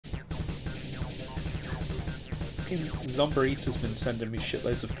Fucking Zomber Eater's been sending me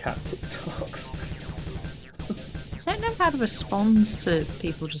shitloads of cat TikToks. I don't know how to respond to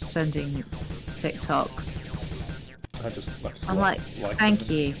people just sending TikToks. I just I'm like thank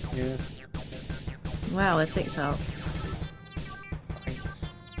them. you. Yeah. Wow, a TikTok. Thanks.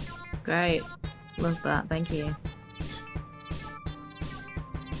 Great. Love that. Thank you.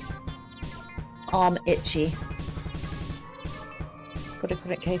 Arm itchy. Got a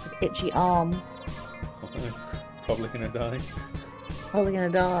chronic case of itchy arm. Probably gonna die. Probably gonna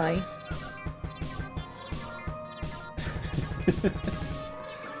die.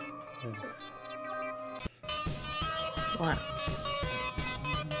 What?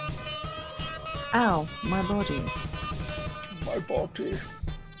 Ow, my body. My body.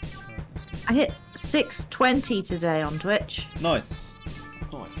 I hit 620 today on Twitch. Nice.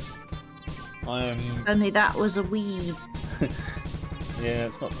 Nice. Only that was a weed. Yeah,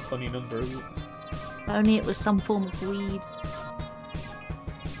 it's not a funny number, is it? Only it was some form of weed.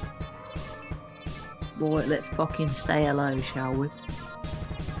 Boy, let's fucking say hello, shall we?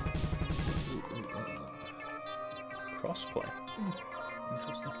 Crossplay.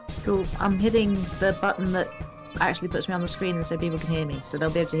 Interesting. Cool. I'm hitting the button that actually puts me on the screen so people can hear me, so they'll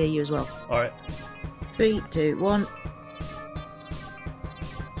be able to hear you as well. Alright. 3, 2, 1.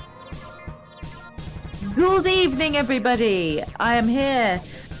 Good evening, everybody! I am here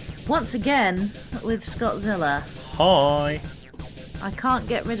once again with Scottzilla. Hi! I can't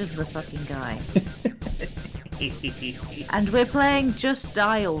get rid of the fucking guy. And we're playing Just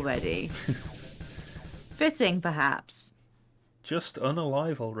Die Already. Fitting, perhaps. Just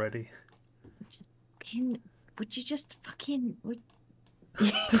unalive already. Would you just fucking... For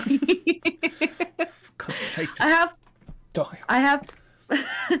God's sake, just die.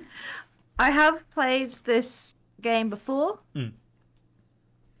 I have played this game before.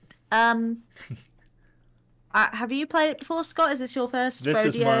 Have you played it before, Scott? Is this your first rodeo?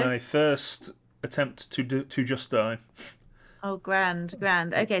 This is my first attempt to just die. Oh, grand.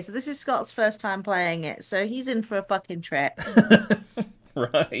 Okay, so this is Scott's first time playing it, so he's in for a fucking trip.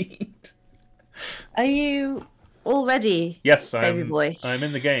 Right. Are you all ready? Yes, baby boy? I'm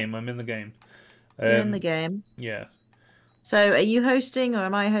in the game. You're in the game? Yeah. So, are you hosting, or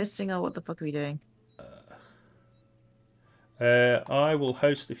am I hosting, or what the fuck are we doing? I will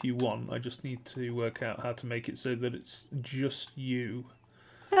host if you want. I just need to work out how to make it so that it's just you.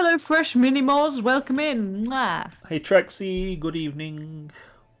 Hello, Fresh Minimoz. Welcome in. Mwah. Hey, Trexie. Good evening.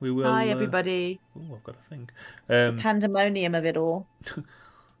 We will. Hi, everybody. Oh, I've got a thing. Pandemonium of it all.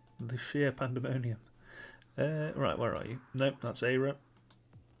 The sheer pandemonium. Right, where are you? Nope, that's Aira.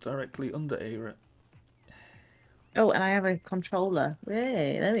 Directly under Aira. Oh, and I have a controller.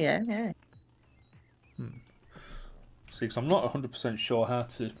 Yay, there we go. Yeah. See, because I'm not 100% sure how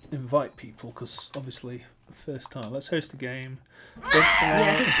to invite people, because obviously, first time. Let's host a game. Yeah,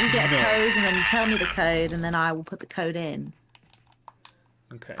 I think you get a code, and then you tell me the code, and then I will put the code in.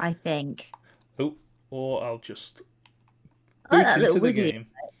 Okay. I think. Oh, or I'll just Oh, boot that into little the widget. game.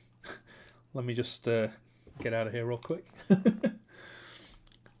 Let me just get out of here real quick.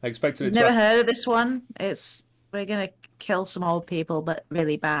 I expected it Never to... heard of this one. We're gonna kill some old people, but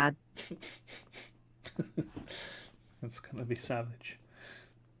really bad. It's gonna be savage.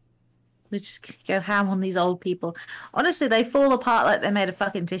 We just go ham on these old people. Honestly, they fall apart like they're made of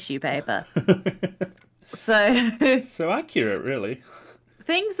fucking tissue paper. So accurate, really.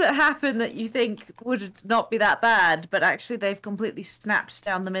 Things that happen that you think would not be that bad, but actually they've completely snapped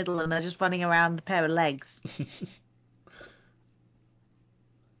down the middle and they're just running around a pair of legs.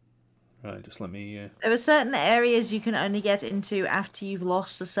 Right, just let me... There are certain areas you can only get into after you've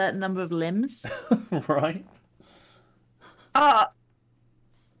lost a certain number of limbs. Right.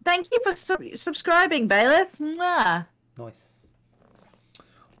 Thank you for subscribing, Bailiff. Mwah. Nice.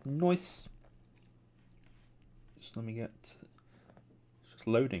 Nice. Just let me get... It's just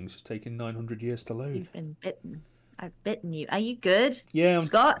loading. It's just taking 900 years to load. You've been bitten. I've bitten you. Are you good? Yeah.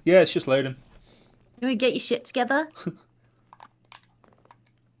 Scott? Yeah, it's just loading. You want to get your shit together?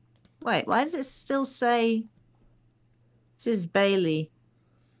 Wait, why does it still say... This is Bailey.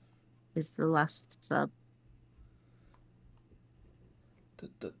 Is the last sub.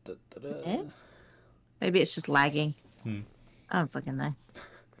 Yeah? Maybe it's just lagging. I don't fucking know.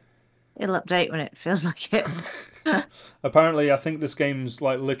 It'll update when it feels like it. Apparently, I think this game's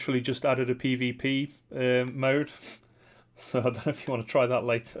like literally just added a PvP mode. So I don't know if you want to try that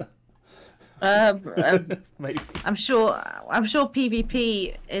later. Maybe. I'm sure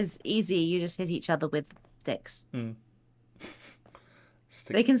PvP is easy. You just hit each other with sticks.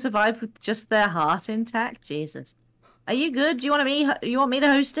 They can survive with just their heart intact. Jesus. Are you good? Do you want me? You want me to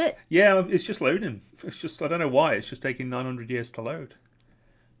host it? Yeah, it's just loading. It's just I don't know why. It's just taking 900 years to load.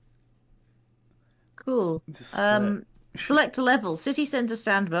 Cool. Just, Select a level: City Center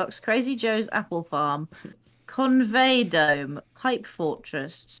Sandbox, Crazy Joe's Apple Farm, Convey Dome, Pipe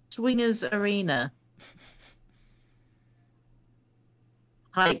Fortress, Swingers Arena.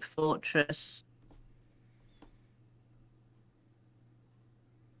 Pipe Fortress.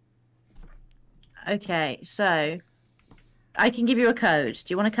 Okay, so I can give you a code.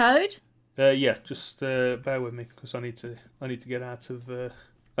 Do you want a code? Yeah, just bear with me because I need to get out of.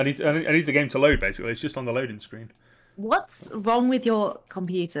 I need the game to load. Basically, it's just on the loading screen. What's wrong with your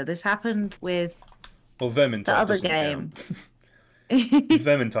computer? This happened with Well, Vermintide the other doesn't game. count.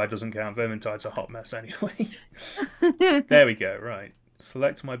 Vermintide doesn't count. Vermintide's a hot mess anyway. There we go. Right,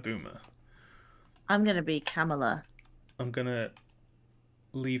 select my boomer. I'm gonna be Kamala. I'm gonna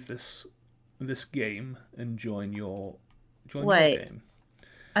leave this game and join your game.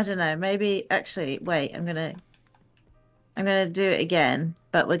 I don't know. Maybe actually, wait. I'm gonna do it again,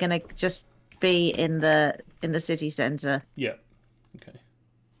 but we're gonna just be in the city center. Yeah. Okay.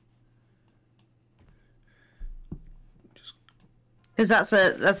 Because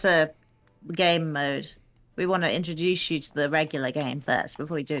that's a game mode. We want to introduce you to the regular game first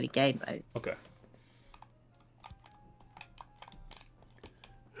before we do any game modes. Okay.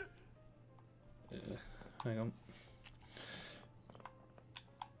 Hang on.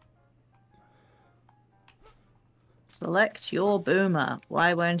 Select your boomer.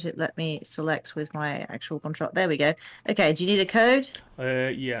 Why won't it let me select with my actual control? There we go. Okay, do you need a code?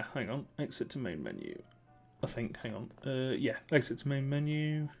 Yeah, hang on. Exit to main menu. I think, hang on. Yeah, exit to main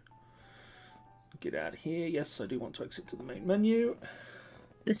menu. Get out of here. Yes, I do want to exit to the main menu.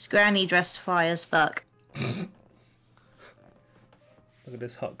 This granny dressed fly as fuck. Look at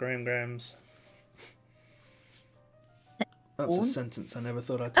this hot grams. That's a sentence I never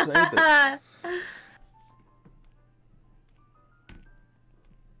thought I'd say, but...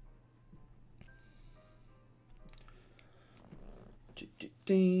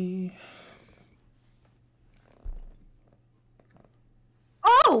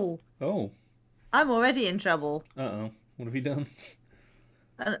 Oh! Oh. I'm already in trouble. Uh-oh. What have you done?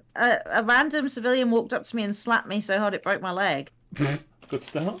 A random civilian walked up to me and slapped me so hard it broke my leg. Good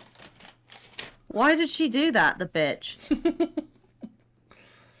start. Why did she do that, the bitch?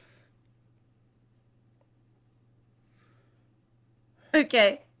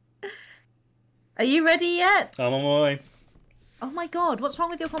 Okay. Are you ready yet? I'm on my way. Oh my god, what's wrong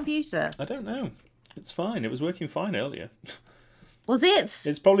with your computer? I don't know. It's fine. It was working fine earlier. Was it?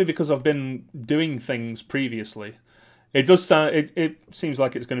 It's probably because I've been doing things previously. It does sound... It seems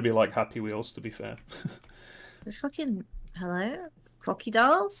like it's going to be like Happy Wheels, to be fair. So fucking... Hello?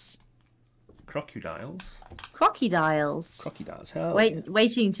 Crocodiles? Crocodiles? Crocodiles. Crocodiles, hell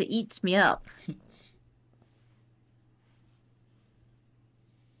Waiting to eat me up.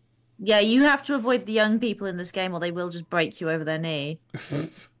 Yeah, you have to avoid the young people in this game or they will just break you over their knee.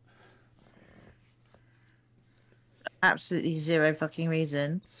 Absolutely zero fucking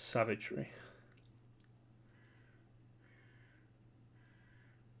reason. Savagery.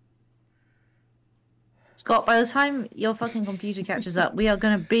 Scott, by the time your fucking computer catches up, we are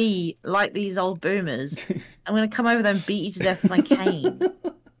going to be like these old boomers. I'm going to come over there and beat you to death with my cane.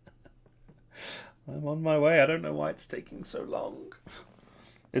 I'm on my way. I don't know why it's taking so long.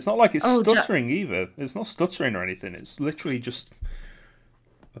 It's not like it's stuttering either. It's not stuttering or anything. It's literally just...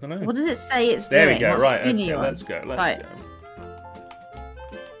 I don't know. What does it say it's doing? There we go. What right. Okay, let's go. Let's go.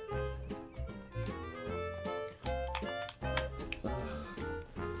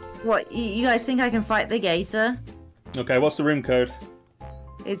 What, you guys think I can fight the gator? Okay, what's the room code?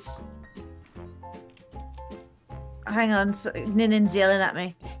 It's... Hang on, Ninin's yelling at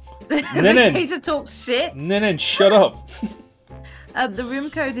me. Ninin! The gator talks shit! Ninin, shut up! The room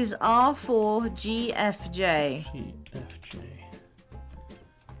code is R4GFJ. GFJ.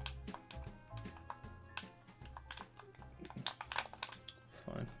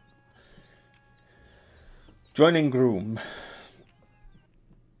 Fine. Joining room.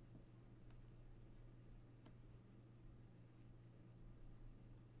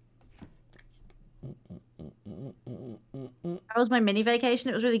 That was my mini vacation.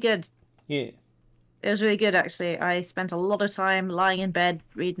 It was really good. Yeah. It was really good, actually. I spent a lot of time lying in bed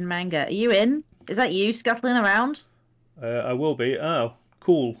reading manga. Are you in? Is that you scuttling around? I will be. Oh,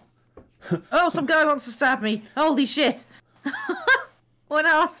 cool. Oh, some guy wants to stab me. Holy shit. What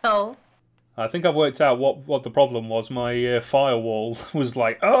an asshole. I think I've worked out what the problem was. My firewall was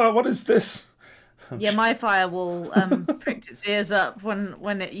like, oh, what is this? Yeah, my firewall pricked its ears up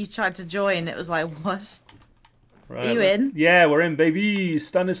when you tried to join. It was like, what? Right, Are you in? Yeah, we're in, baby.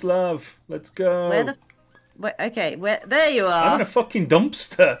 Stanislav, let's go. Where the? Where, okay, where? There you are. I'm in a fucking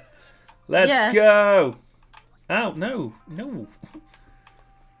dumpster. Let's Yeah. go. Ow, no, no.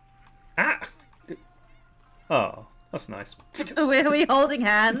 Ah. Oh, that's nice. Are we holding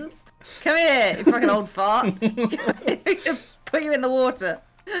hands? Come here, you fucking old fart. Put you in the water.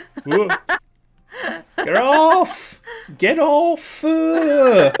 Whoa. Get off! Get off!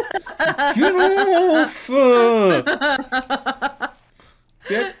 Get off!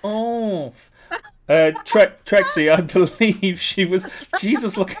 Get off! Trexie, I believe she was.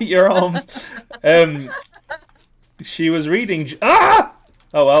 Jesus, look at your arm. She was reading. Ah!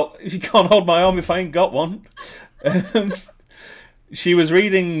 Oh well, you can't hold my arm if I ain't got one. She was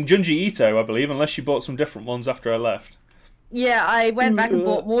reading Junji Ito, I believe, unless she bought some different ones after I left. Yeah, I went back and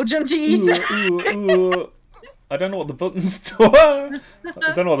bought more Junji Ito. I don't know what the buttons do. I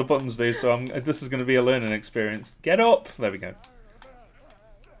don't know what the buttons do, so this is going to be a learning experience. Get up! There we go.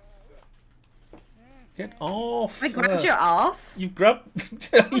 Get off! I grabbed your ass. You grabbed...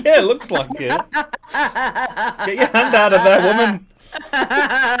 Yeah, it looks like it. Get your hand out of there, woman!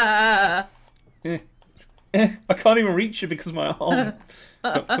 I can't even reach you because of my arm.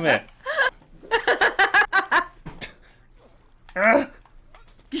 Come here.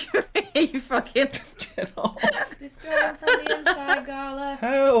 You fucking... Get off. Destroying from the inside, Ghala.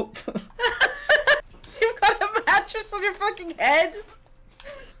 Help! You've got a mattress on your fucking head.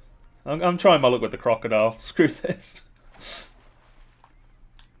 I'm trying my luck with the crocodile. Screw this.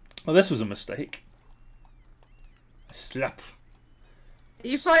 Well, this was a mistake. Slap. Are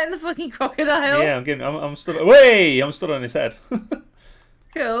you fighting the fucking crocodile? Yeah, I'm stood. Way! I'm stood on his head.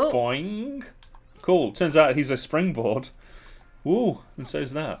 Cool. Boing. Cool. Turns out he's a springboard. Woo! And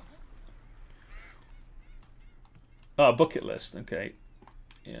so's that. Oh, bucket list. Okay.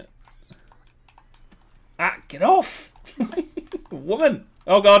 Yeah. Ah! Get off! Woman!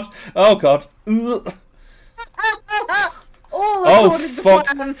 Oh god! Oh god! Oh fuck!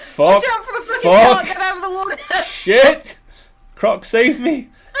 Fuck! Watch out for the fucking Fuck! shark! Get out of the water! Shit! Croc, save me!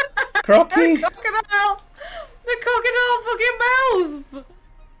 Crocky! The crocodile! The crocodile fucking mouth!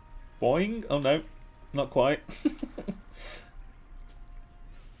 Boing! Oh no, not quite.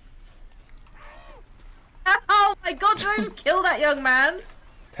 Oh my god, did I just kill that young man?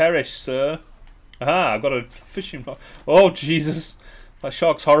 Perish, sir. Aha, I've got a fishing rod. Oh Jesus! That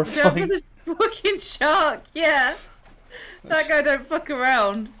shark's Jump for horrifying. the fucking shark, yeah. That guy don't fuck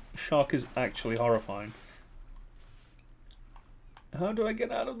around. Shark is actually horrifying. How do I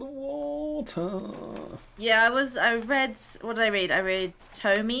get out of the water? Yeah, I read, what did I read? I read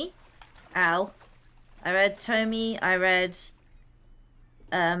Tomy. Ow. I read Tomy, I read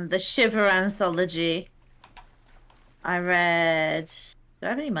the Shiver anthology. I read... Do I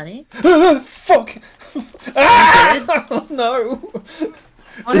have any money? Fuck! Ah! No!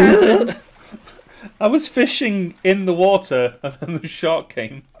 What happened? I was fishing in the water and then the shark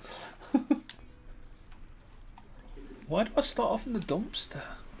came. Why do I start off in the dumpster?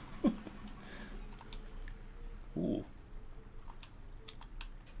 Ooh.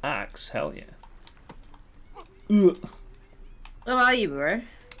 Axe, hell yeah. Where are you, bro?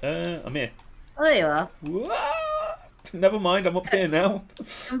 I'm here. Oh, there you are. Wah! Never mind, I'm up here now.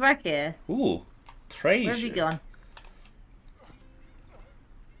 Come back here. Ooh, treasure. Where have you gone?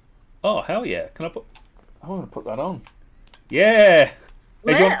 Oh, hell yeah. Can I put... I want to put that on. Yeah! Hey,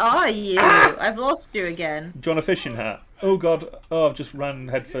 Where are you? Ah! I've lost you again. Do you want a fishing hat? Oh god. Oh, I've just ran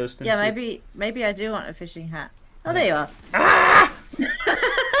headfirst into... Yeah, maybe I do want a fishing hat. Oh, there you are. Ah!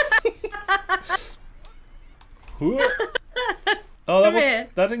 Oh, Come here.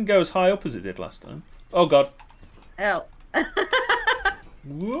 that didn't go as high up as it did last time. Oh god. Oh.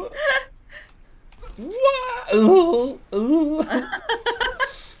 Whoa. Whoa. Ooh. Ooh.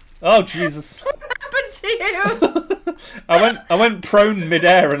 Oh Jesus. What happened to you? I went prone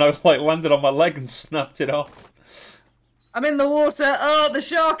midair and I like landed on my leg and snapped it off. I'm in the water. Oh, the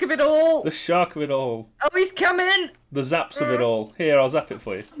shark of it all. The shark of it all. Oh, he's coming. The zaps of it all. Here, I'll zap it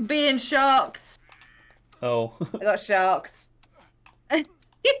for you. Being sharks. Oh. I got sharks.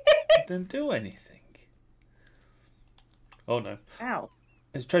 Didn't do anything. Oh no. Ow.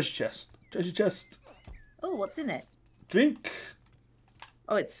 It's a treasure chest. Treasure chest. Oh, what's in it? Drink.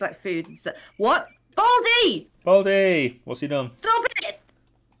 Oh, it's like food and stuff. What? Baldy! Baldy. What's he done? Stop it!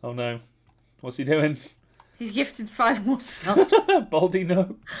 Oh no. What's he doing? He's gifted 5 more subs. Baldy,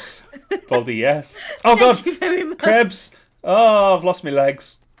 no. Baldy, yes. Oh god. Thank you very much. Krebs. Oh, I've lost my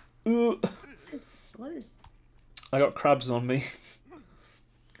legs. Ooh. What is... I got crabs on me.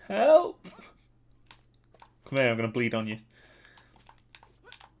 Help. Come here, I'm going to bleed on you.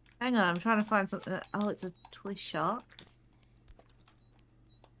 Hang on, I'm trying to find something. Oh, it's a toy shark.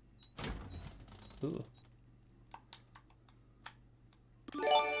 Ooh.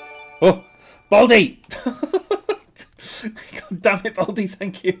 Oh, Baldy! God damn it, Baldy!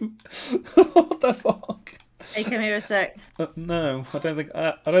 Thank you. What the fuck? Hey, come here a sec. No, I don't think.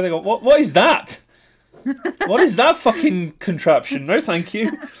 I don't think. What is that? What is that fucking contraption? No, thank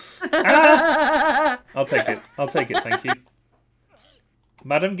you. Ah! I'll take it. I'll take it. Thank you,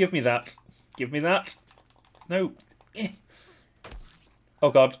 madam. Give me that. Give me that. No.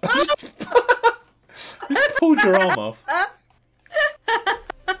 Oh God. Who's pulled your arm off?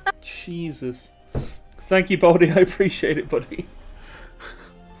 Jesus. Thank you, Baldy. I appreciate it, buddy.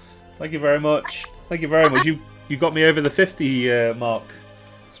 Thank you very much. Thank you very much. You got me over the 50 mark,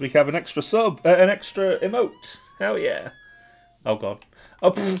 so we can have an extra sub, an extra emote. Hell yeah! Oh God!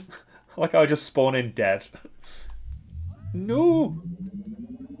 Oh, pfft. Like I just spawn in dead. No!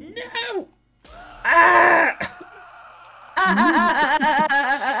 No! Ah!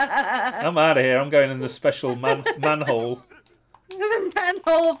 I'm out of here. I'm going in the special manhole. The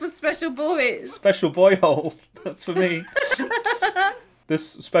manhole for special boys. Special boy hole. That's for me. This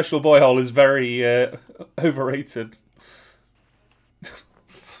special boy hole is very overrated.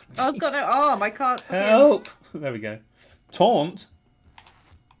 Oh, I've got no arm. I can't. Help! There we go. Taunt?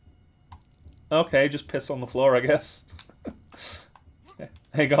 Okay, just piss on the floor, I guess.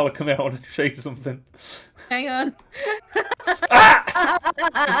 Hey, Ghala, come here. I want to show you something. Hang on.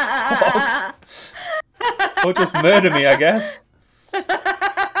 Ah! Or just murder me, I guess.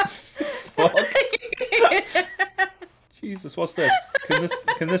 Fuck. Jesus, what's this?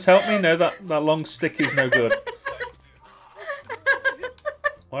 Can this help me? No, that long stick is no good.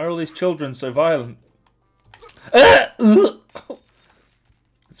 Why are all these children so violent?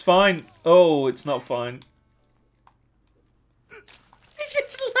 It's fine. Oh, it's not fine. It's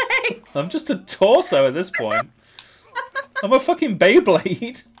just legs. I'm just a torso at this point. I'm a fucking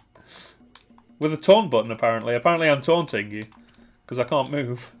Beyblade. With a taunt button, apparently. Apparently I'm taunting you. Because I can't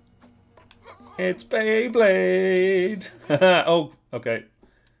move. It's Beyblade. Oh, okay.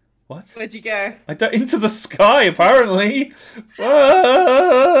 What? Where'd you go? Into the sky, apparently.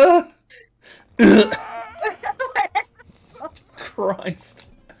 Ah! Christ.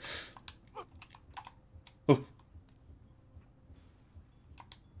 Oh.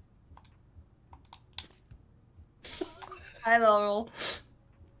 Hi, Laurel.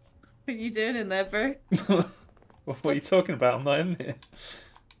 What are you doing in there, bro? What are you talking about? I'm not in here.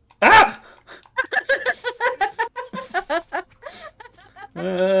 Ah!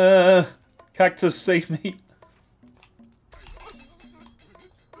 Cactus, save me.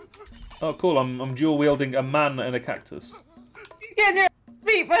 Oh, cool. I'm dual wielding a man and a cactus. You're getting your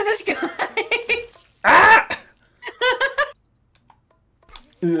beat by this guy. Ah!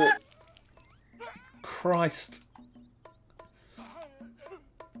 Christ.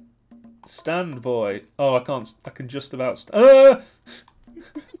 Stand, boy. Oh, I can't. I can just about stand.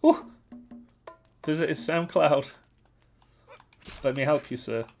 Visit his SoundCloud. Let me help you,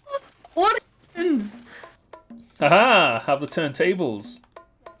 sir. What happens? Haha! Have the turntables.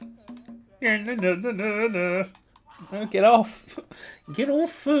 No, get off. Get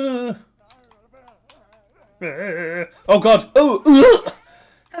off. Oh, God. Oh,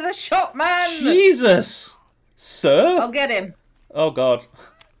 The shot man. Jesus. Sir? I'll get him. Oh, God.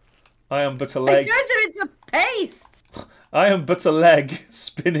 I am but a I leg. turned him into paste. I am but a leg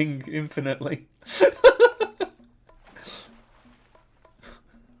spinning infinitely.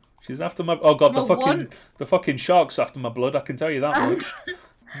 She's after my. Oh God, the fucking shark's after my blood. I can tell you that much.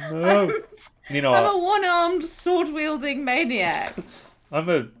 No, you know I'm what? a one-armed sword-wielding maniac. I'm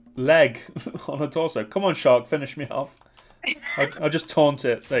a leg on a torso. Come on, shark, finish me off. I'll just taunt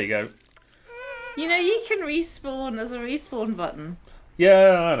it. There you go. You know, you can respawn. There's a respawn button.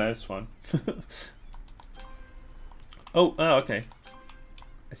 Yeah, I know, it's fine. Oh, okay.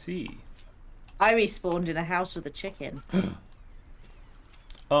 I see. I respawned in a house with a chicken.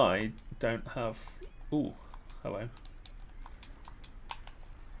 I don't have... Ooh, hello.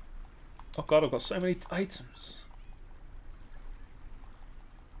 Oh God, I've got so many items.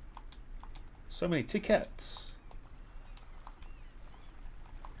 So many tickets.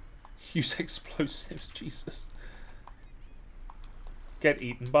 Use explosives, Jesus. Get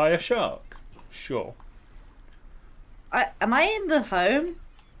eaten by a shark. Sure. Am I in the home?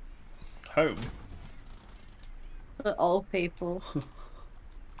 Home? For old people.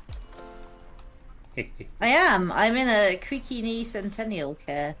 I am. I'm in a creaky knee centennial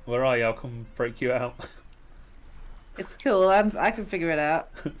care. Where are you? I'll come break you out. It's cool. I can figure it out.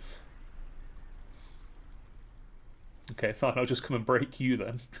 Okay, fine. I'll just come and break you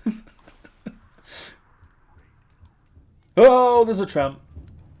then. Oh, there's a tramp.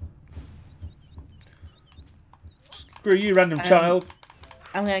 Screw you, random child.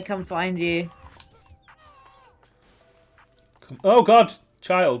 I'm gonna come find you. Oh God,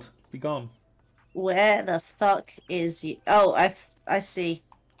 child, be gone. Where the fuck is you? Oh, I see.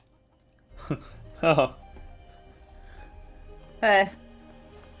 Oh, Hey,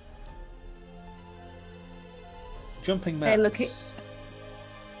 jumping mats. hey, look it.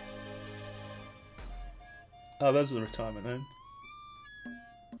 Oh, there's the retirement home.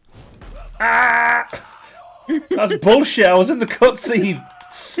 Ah! That's bullshit. I was in the cutscene.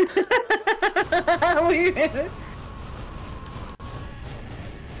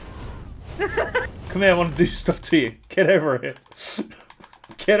 Come here, I want to do stuff to you. Get over here.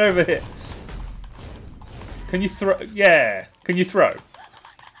 Get over here. Can you throw? Yeah. Can you throw?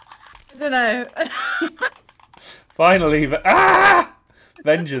 I don't know. Finally, ah!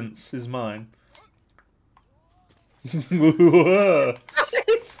 Vengeance is mine.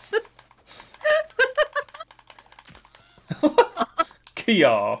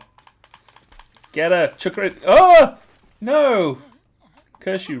 Kia. Get her. Chuck her in. Oh! No!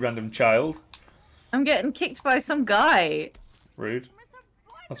 Curse you, random child. I'm getting kicked by some guy. Rude.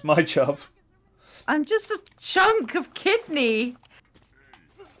 That's my job. I'm just a chunk of kidney.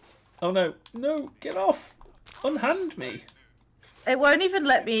 Oh no. No, get off. Unhand me. It won't even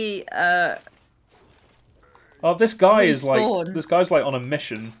let me, Oh, this guy is like... respawn. This guy's like on a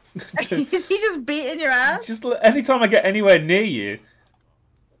mission. Is he just beating your ass? Just anytime I get anywhere near you...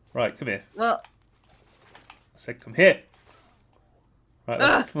 Right, come here. Well, I said come here.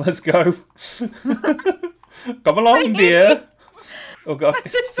 Right, let's go. Come along, dear. Oh god, I'm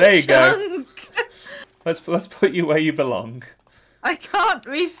just there a you go. chunk. Let's put you where you belong. I can't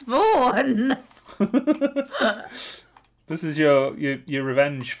respawn. This is your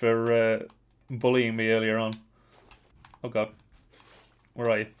revenge for bullying me earlier on. Oh god, where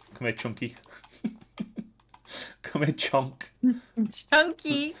are you? Come here, chunky. Come here, chonk.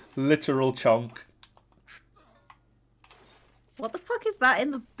 Chunky. Literal chonk. What the fuck is that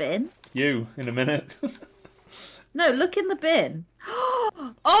in the bin? You in a minute. No, look in the bin.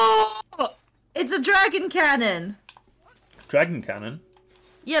 Oh! It's a dragon cannon. Dragon cannon.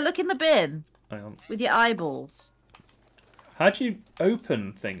 Yeah, look in the bin. Hang on. With your eyeballs. How do you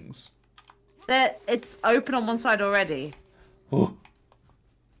open things? It's open on one side already. Oh.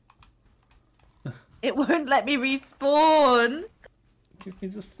 It won't let me respawn. Give me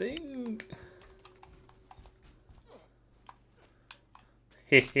the thing.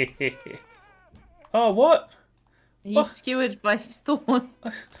 Oh, what? You What? skewered by thorn.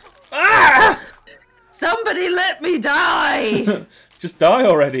 Ah! Somebody let me die! Just die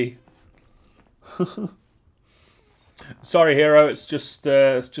already. Sorry, hero. It's just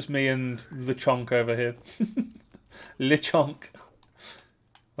me and the chonk over here. Le chonk.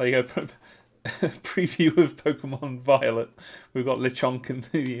 There you go. Preview of Pokemon Violet. We've got Lechonk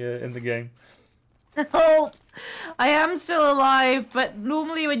in the game. Help! I am still alive, but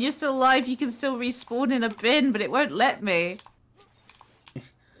normally when you're still alive, you can still respawn in a bin, but it won't let me.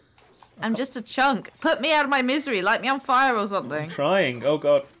 I'm just a chunk. Put me out of my misery. Light me on fire or something. I'm trying. Oh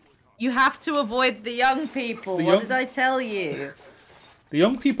god. You have to avoid the young people. The What young- did I tell you? The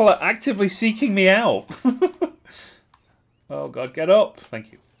young people are actively seeking me out. Oh god, get up.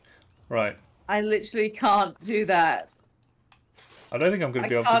 Thank you. Right. I literally can't do that. I don't think I'm going to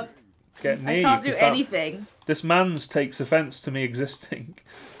be able can't- to get near I you. can't do 'cause that- anything. This man's takes offence to me existing.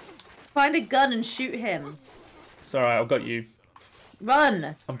 Find a gun and shoot him. It's alright, I've got you.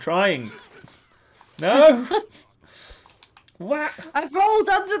 Run! I'm trying. No! What? I've rolled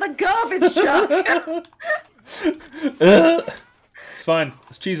under the garbage truck! It's fine.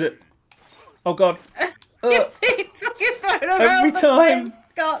 Let's cheese it. Oh god. You're being fucking thrown around Every the time. place,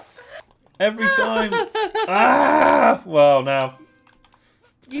 Scott. Every time. Ah! Well, now.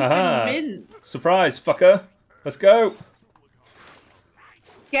 You've Haha. been mint. Surprise, fucker. Let's go.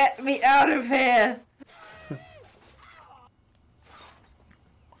 Get me out of here!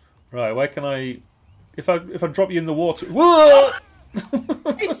 Right, where can I... If I drop you in the water... Whoa!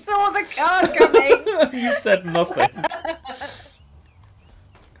 I saw the car coming! You said nothing.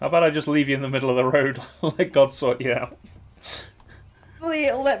 How about I just leave you in the middle of the road? Let God sort you out. Hopefully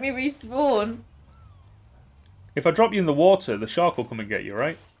it'll let me respawn. If I drop you in the water, the shark will come and get you,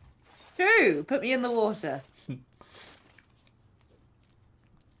 right? True, put me in the water.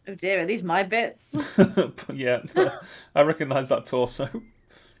 Oh dear, are these my bits? Yeah, I recognise that torso.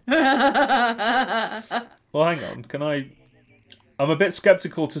 Well, hang on. Can I I'm a bit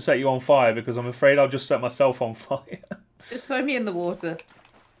skeptical to set you on fire because I'm afraid I'll just set myself on fire. Just throw me in the water.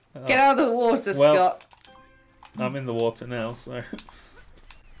 Get out of the water, well, Scott. I'm in the water now, so...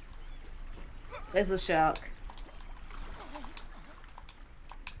 Where's the shark?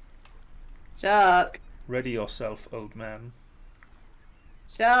 Shark. Ready yourself, old man.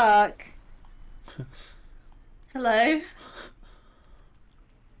 Shark. Hello. I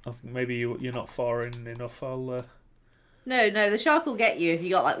think maybe you're not far in enough. I'll... No, the shark will get you if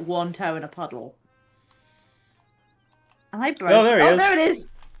you got like one toe in a puddle. Am I broke? Oh, there he is.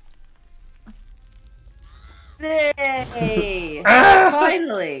 There it is. Yay! Ah!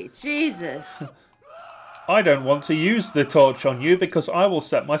 Finally, Jesus. I don't want to use the torch on you because I will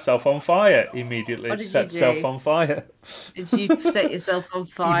set myself on fire immediately. What did Set you do? self on fire. Did you set yourself on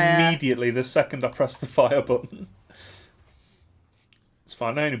fire? Immediately, the second I press the fire button. It's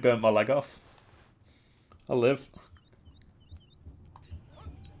fine, I only burnt my leg off. I'll live.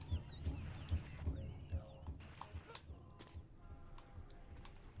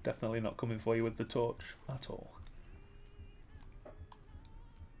 Definitely not coming for you with the torch at all.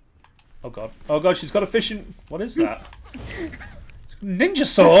 Oh god. Oh god, she's got a fishing... What is that? Ninja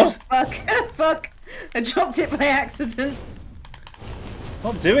sword? Fuck. Fuck. I dropped it by accident. It's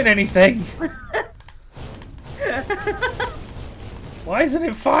not doing anything. Why isn't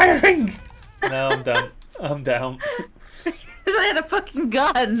it firing? No, I'm down. I'm down. Because I had a fucking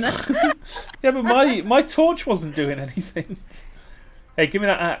gun. Yeah, but my torch wasn't doing anything. Hey, give me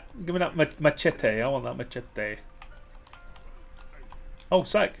that machete. I want that machete. Oh,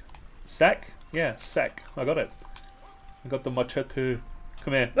 sec. Sec? Yeah, sec. I got it. I got the machete.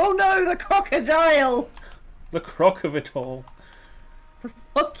 Come here. Oh no, the crocodile! The croc of it all. The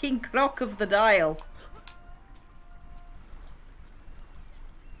fucking croc of the dial.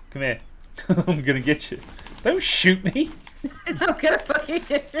 Come here. I'm gonna get you. Don't shoot me. I'm gonna fucking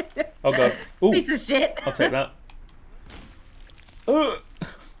get you. Oh god. Ooh, Piece of shit. I'll take that.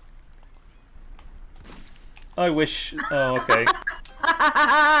 I wish... Oh, okay.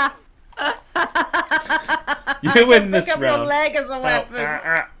 You win this Pick up round. your leg as a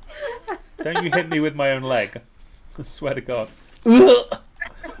weapon. Don't you hit me with my own leg. I swear to God.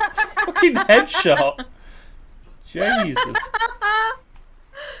 Fucking headshot. Jesus.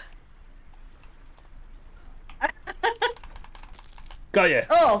 Got ya.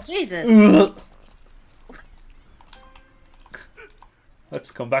 Oh, Jesus. Let's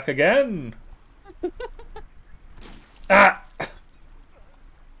come back again. Ah!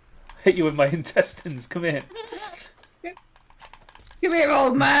 Hit you with my intestines. Come here. Come here,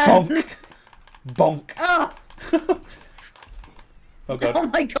 old man. Bonk. Bonk. Oh. Oh god. Oh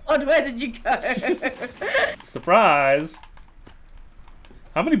my god, where did you go? Surprise.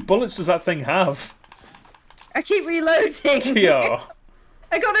 How many bullets does that thing have? I keep reloading. Yeah.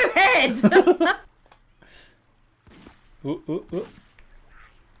 I got no head. Ooh, ooh, ooh.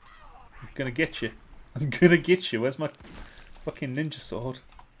 I'm gonna get you. I'm gonna get you. Where's my fucking ninja sword?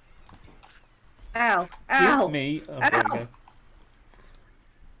 Ow. Ow. Give me. Oh, there we go.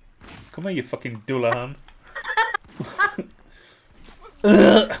 Come here, you fucking Dullahan.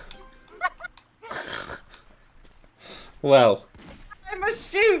 Well. I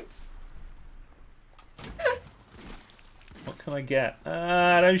must shoot. What can I get?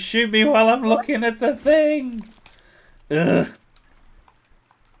 Ah, don't shoot me while I'm looking at the thing. Ugh.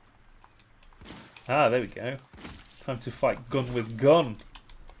 Ah, there we go. Time to fight gun with gun.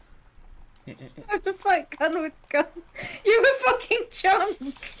 Time to fight gun with gun. You a fucking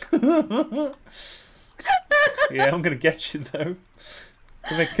chunk. Yeah, I'm gonna get you though.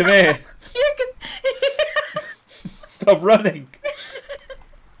 Come here. You can... Stop running.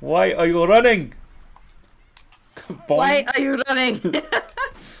 Why are you running? Why are you running?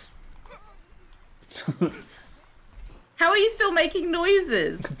 How are you still making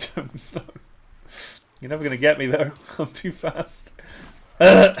noises? I don't know. You're never gonna get me though. I'm too fast.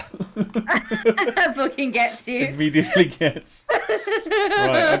 That fucking gets you. Immediately gets. Right,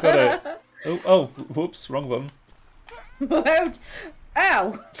 I gotta. Oh, whoops, wrong button. Whoa.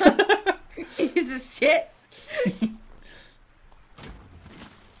 Ow! Piece of shit.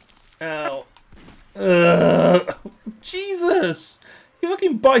 Ow. Jesus! You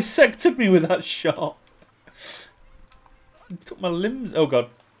fucking bisected me with that shot. You took my limbs. Oh god.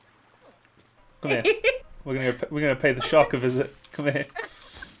 Come here. We're gonna pay the shark a visit. Come here.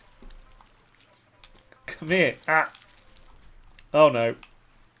 Come here. Ah. Oh no.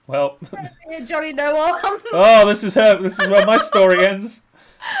 Well. Johnny no arms. Oh, this is her. This is where my story ends.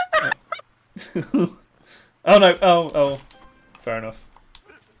 Oh no. Oh. Fair enough.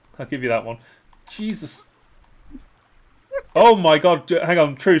 I'll give you that one. Jesus. Oh my god, hang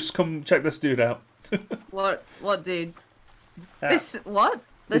on, Truce, come check this dude out. What dude? Ah. This what?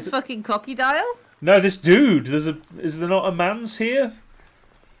 This fucking crocodile? No, this dude. Is there not a man's here?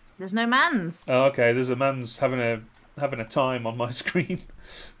 There's no mans. Oh, okay. There's a man's having a time on my screen.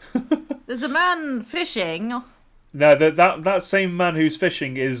 There's a man fishing. No, that same man who's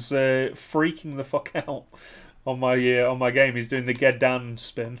fishing is freaking the fuck out on my game. He's doing the get down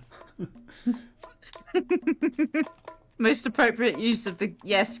spin. Most appropriate use of the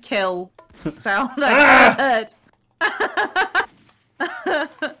yes kill sound I've ever heard.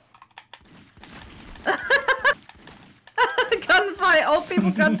 Gunfight! Old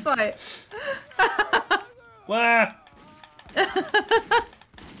people gunfight! Wah!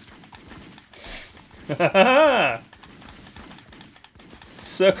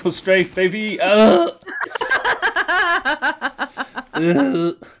 Circle strafe, baby! Look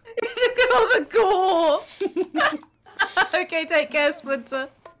at all the gore! Okay, take care, Splinter.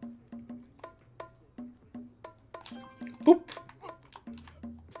 Boop!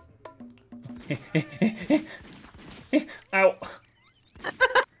 Ow!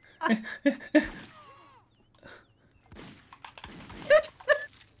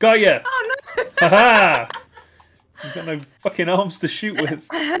 Got ya! Oh no! Haha! You've got no fucking arms to shoot with.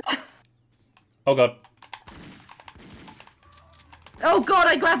 Oh god. Oh god,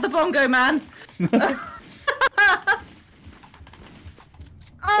 I grabbed the bongo man!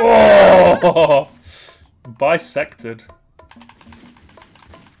 Oh! Bisected.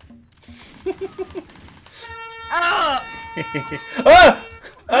 Ah! Ah!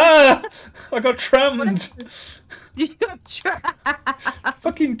 Ah! I got trammed! You got trapped!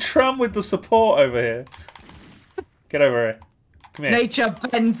 Fucking tram with the support over here. Get over here. Come here. Nature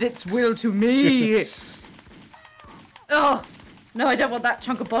bends its will to me! Oh! No, I don't want that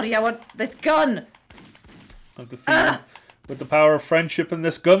chunk of body, I want this gun! I'm defeated with the power of friendship and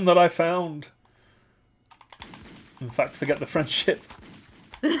this gun that I found. In fact, forget the friendship.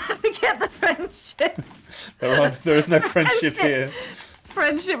 Forget the friendship! There is no friendship here.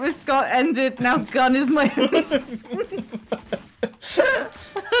 Friendship with Scott ended, now gun is my only friend.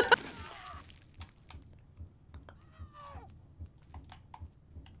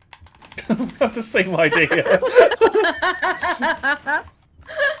 Not the same idea.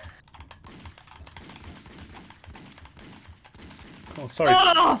 Oh, sorry.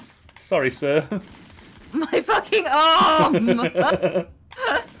 Oh! Sorry, sir. My fucking arm!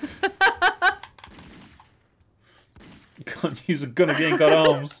 You can't use a gun if you ain't got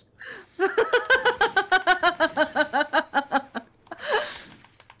arms.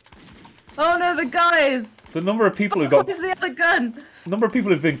 Oh no, the guys! The number of people who got Where's the other gun? the number of people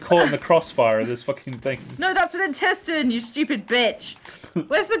who've been caught in the crossfire of this fucking thing. No, that's an intestine, you stupid bitch!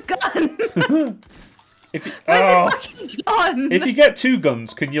 Where's the gun? If you, Where's the fucking gun? if you get two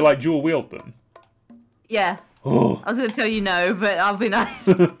guns, can you like dual wield them? Yeah. Oh. I was gonna tell you no, but I'll be nice.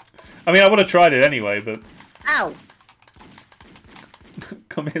 I mean, I would have tried it anyway, but Ow!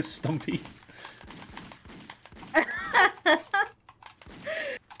 come here, Stumpy.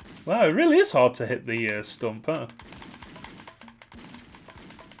 Wow, it really is hard to hit the stump, huh?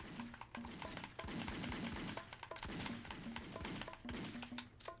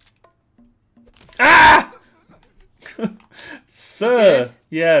 Ah! Sir! Good.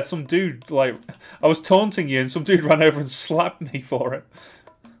 Yeah, some dude, like, I was taunting you and some dude ran over and slapped me for it.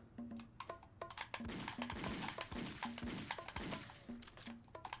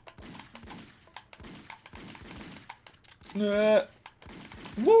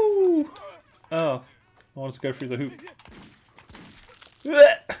 Woo! Oh, I wanted to go through the hoop.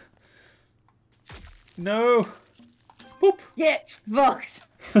 No! Boop! Get fucked!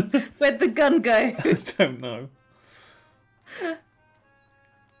 Where'd the gun go? I don't know.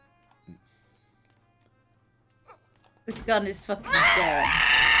 The gun is fucking scary.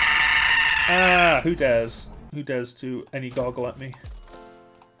 Ah, who dares? Who dares to any goggle at me?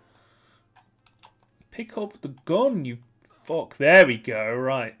 Pick up the gun, you fuck. There we go,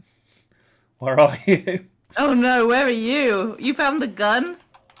 right. Where are you? Oh no, where are you? You found the gun?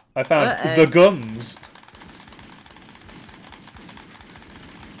 I found Uh-oh. the guns.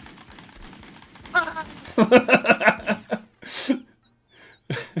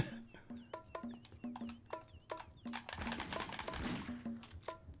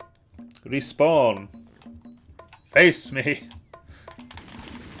 Respawn. Face me.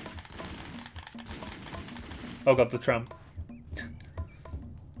 Oh god, the tram.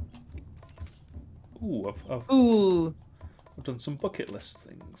 Ooh, Ooh. I've done some bucket list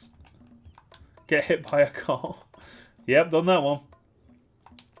things. Get hit by a car. Yep, done that one.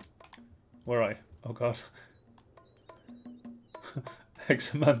 Where are you? Oh god.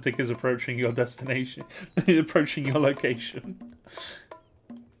 Hexamantic is approaching your destination. Approaching your location.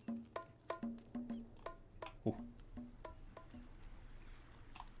 Ooh.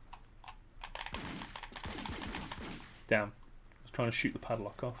 Damn. I was trying to shoot the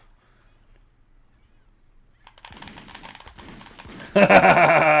padlock off.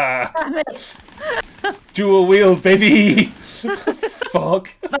 Dual wield, baby!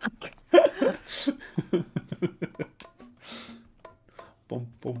 Fuck. Bum,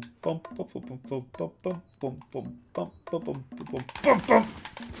 bum, bum, bum, bum, bum, bum, bum, bum, bum, bum, bum, bum, bum, bum, bum.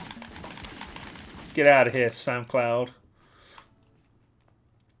 Get out of here, SoundCloud.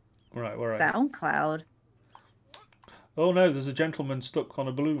 Right, where are you? SoundCloud. Oh no, there's a gentleman stuck on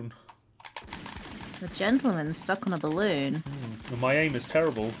a balloon. A gentleman stuck on a balloon. And my aim is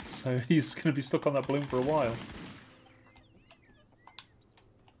terrible, so he's going to be stuck on that balloon for a while.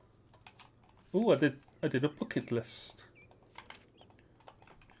 Oh, I did a bucket list.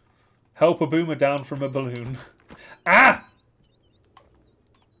 Help a boomer down from a balloon. Ah!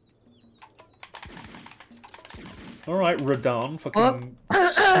 Alright, Radon, fucking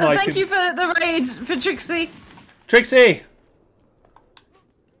sniping. Thank you for the raid for Trixie. Trixie!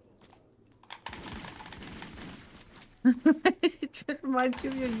 It reminds you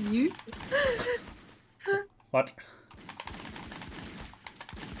of your youth. What?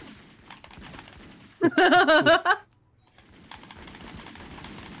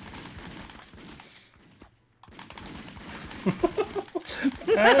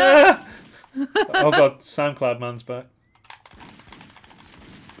 Ah! Oh god, SoundCloud man's back.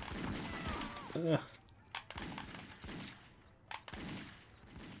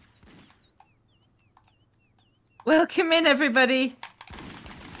 Welcome in, everybody.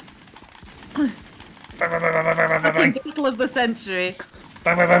 Bang, bang, bang, bang, bang, bang, bang. Battle of the century.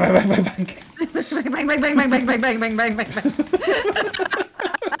 Bang, bang, bang, bang, bang, bang. Bang, bang, bang, bang, bang, bang, bang, bang, bang, bang, bang.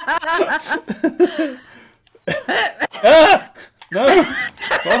 Ah! No!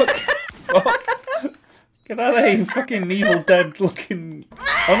 Fuck! Fuck! Get out of here, you fucking evil dead looking.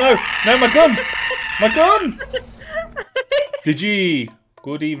 Oh no! No, my gun! My gun! GG!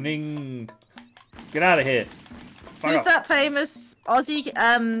 Good evening. Get out of here. Fuck Who's off. that famous Aussie?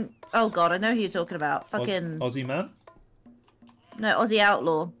 Oh god, I know who you're talking about. Fucking Aussie man? no, Aussie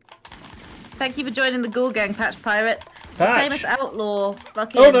outlaw. Thank you for joining the Ghoul Gang, Patch Pirate. The Patch. famous outlaw.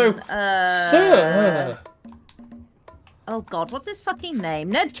 Fucking. Oh no! Sir! Oh god, what's his fucking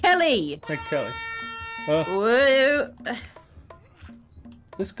name? Ned Kelly. Nick Kelly. Woo.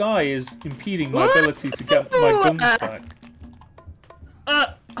 This guy is impeding my ability to get my guns back.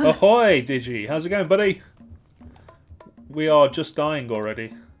 Ahoy, Digi. How's it going, buddy? We are just dying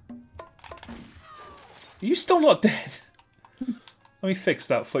already. Are you still not dead? Let me fix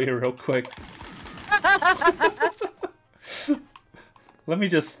that for you real quick. Let me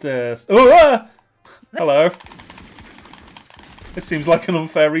just... Hello. This seems like an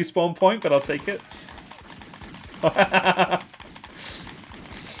unfair respawn point, but I'll take it.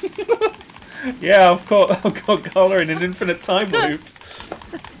 Yeah, I've got Ghala in an infinite time loop.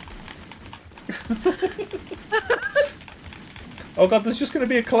 Oh god, there's just going to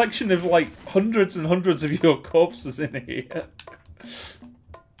be a collection of like hundreds and hundreds of your corpses in here.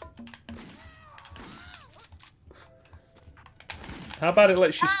 How about it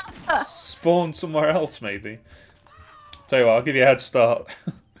lets you spawn somewhere else, maybe? Tell you what, I'll give you a head start.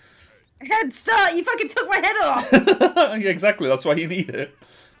 Head start! You fucking took my head off! Yeah, exactly, that's why you need it.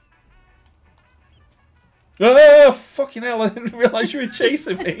 Oh, fucking hell, I didn't realise you were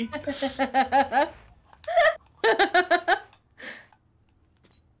chasing me.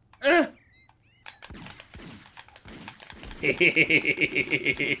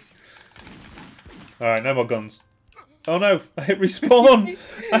 Alright, no more guns. Oh no, I hit respawn!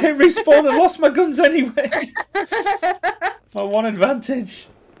 I hit respawn and lost my guns anyway! My one advantage.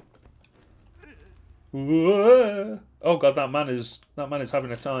 Whoa. Oh god, that man is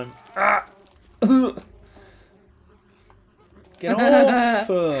having a time. Ah! Get off!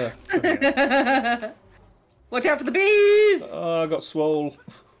 Watch out for the bees! Oh, I got swole.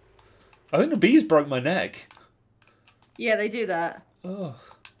 I think the bees broke my neck. Yeah, they do that. Oh.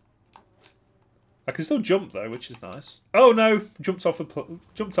 I can still jump though, which is nice. Oh no! Jumped off a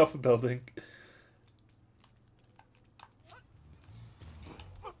building.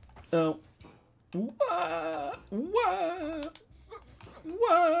 Oh. Wah! Wah!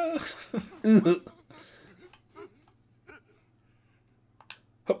 Wah!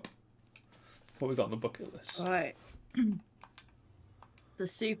 Hup. What we got on the bucket list? Alright. The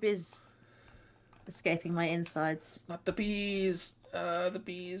soup is escaping my insides. Not the bees. The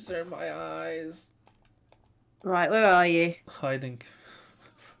bees are in my eyes. Right, where are you? Hiding.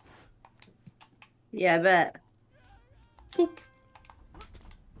 Yeah, I bet. Boop.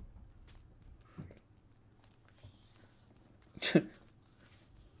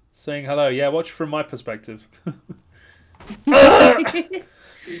 Saying hello. Yeah, watch from my perspective.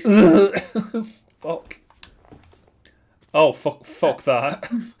 Fuck. Oh, fuck that.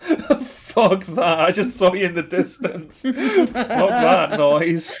 Fuck that. I just saw you in the distance. Fuck that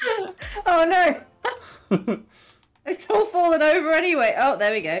noise. Oh no! It's all fallen over anyway. Oh,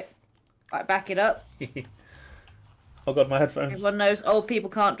 there we go. Right, back it up. Oh god, my headphones. Everyone knows old people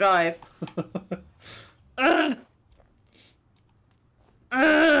can't drive.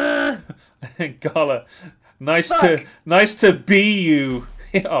 Ghala, nice to be you.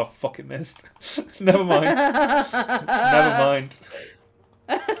 Oh, fucking missed. Never mind. Never mind.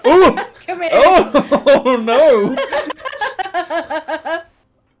 Oh! Come here. Oh no!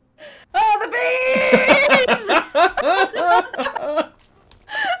 Oh, the bees!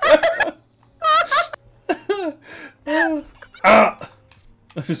 Ah!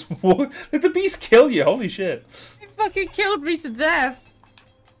 I just did the bees kill you? Holy shit! It fucking killed me to death.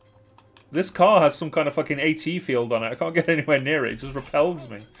 This car has some kind of fucking AT field on it. I can't get anywhere near it. It just repels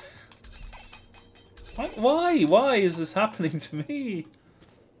me. Why? Why is this happening to me?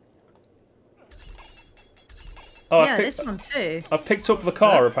 Oh, Yeah, this one too. I've picked up the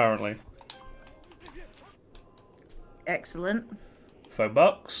car, apparently. Excellent. Phone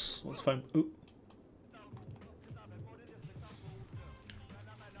box. What's phone? Ooh.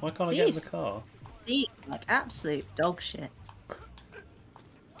 Why can't I get in the car? Deep, like absolute dog shit.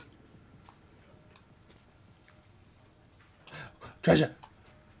 Treasure.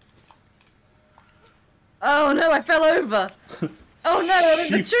 Oh no, I fell over. Oh no, I'm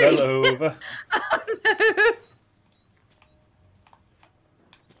in the She tree. fell over. Oh no.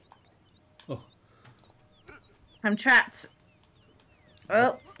 Oh. I'm trapped.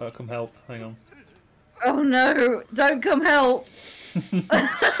 Oh. Oh, come help. Hang on. Oh no, don't come help.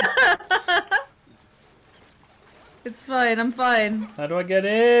 It's fine, I'm fine. How do I get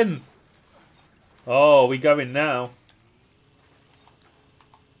in? Oh, we going now.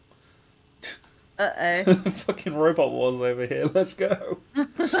 Uh-oh. Fucking robot wars over here. Let's go.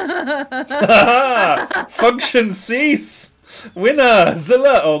 Function cease. Winner.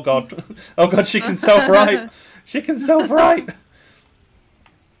 Zilla. Oh god. Oh god, she can self-right. She can self-right.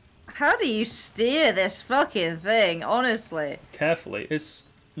 How do you steer this fucking thing, honestly? Carefully. It's...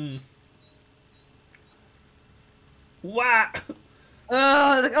 Whack!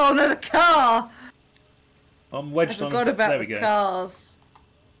 Oh no, the car! I'm I wedged on... forgot about there we the go. cars.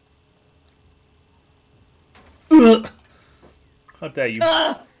 How dare you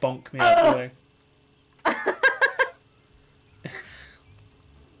bonk me out the way.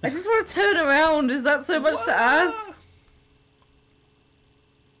 I just want to turn around. Is that so much to ask?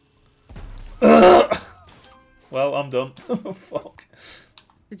 Well, I'm done. Fuck.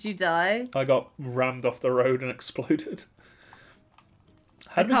 Did you die? I got rammed off the road and exploded.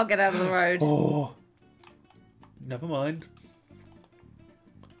 I can't get out of the road. Oh. Never mind.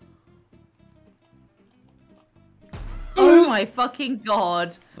 Oh my fucking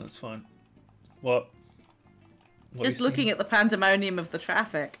god. That's fine. What? Just looking at the pandemonium of the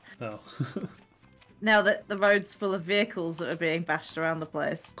traffic. Oh. Now that the road's full of vehicles that are being bashed around the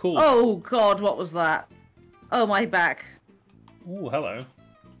place. Cool. Oh god, what was that? Oh, my back. Oh, hello.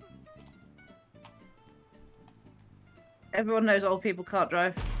 Everyone knows old people can't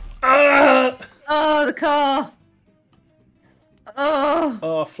drive. Ah! Oh, the car! Oh!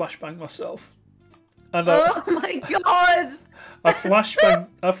 Oh, I flashbanged myself. And Oh my god! I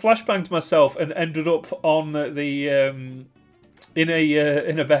flashbanged myself and ended up on the in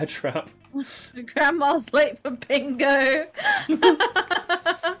a bear trap. Grandma's late for bingo.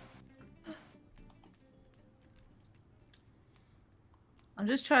 I'm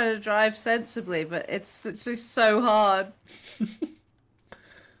just trying to drive sensibly, but it's just so hard. At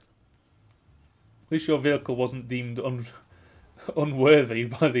least your vehicle wasn't deemed unworthy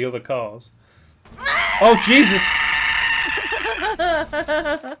by the other cars. Oh Jesus!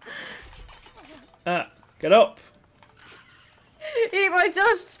 Get up! Eat my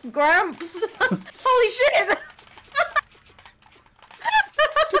dust, Gramps! Holy shit!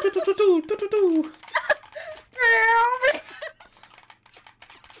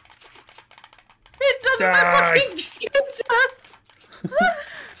 It doesn't my fucking scooter!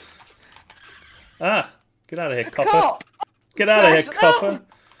 Get out of here, copper! Cop! Get out of here, Crash, copper!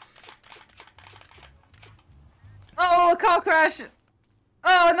 Oh, a car crash!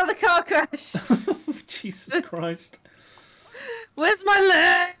 Oh, another car crash! Jesus Christ! Where's my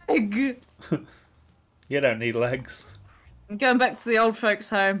leg? You don't need legs. I'm going back to the old folks'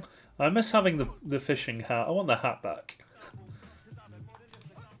 home. I miss having the fishing hat. I want the hat back.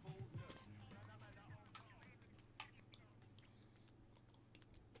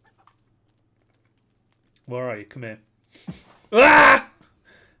 Where are you? Come here. Ah!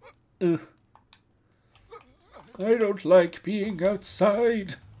 Ugh. I don't like being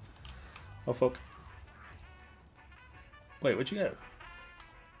outside. Oh fuck. Wait, where'd you go?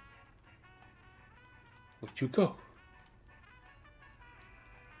 Where'd you go?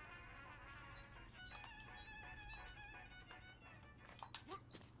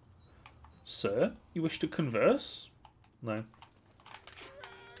 Sir, you wish to converse? No.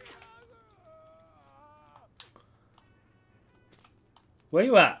 Where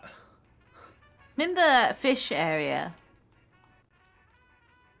you at? I'm in the fish area.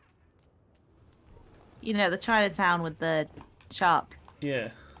 You know, the Chinatown with the shark. Yeah.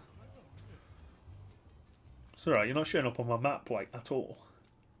 It's alright, you're not showing up on my map, like, at all.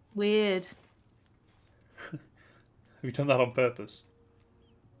 Weird. Have you done that on purpose?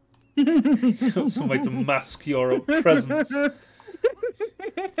 Some way to mask your presence.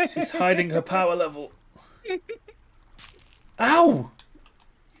 She's hiding her power level. Ow!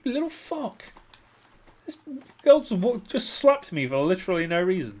 You little fuck. This girl just slapped me for literally no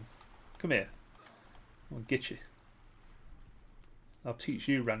reason. Come here. I'll get you. I'll teach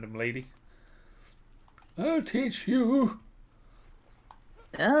you, random lady. I'll teach you.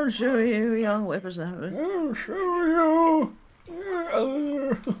 I'll show you, young whippersnapper. I'll show you.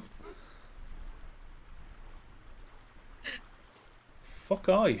 Fuck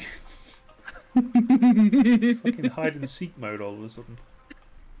are you? Fucking hide and seek mode all of a sudden.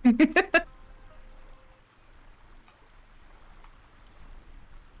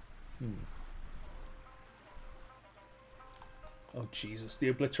 Oh Jesus,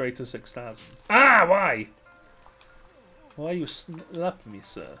 the Obliterator 6000. Ah, why? Why are you slapping me,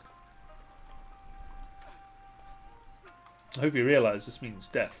 sir? I hope you realise this means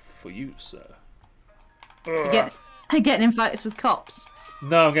death for you, sir. Getting in fights with cops.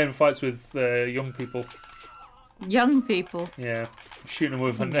 No, I'm getting in fights with young people. Young people. Yeah, shooting them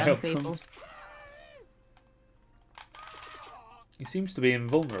with a Young nail people. guns. He seems to be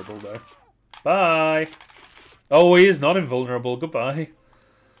invulnerable, though. Bye! Oh, he is not invulnerable. Goodbye.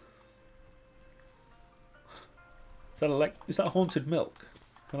 Is that haunted milk?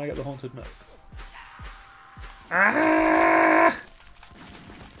 Can I get the haunted milk? Ah!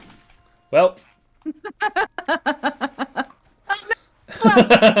 Well.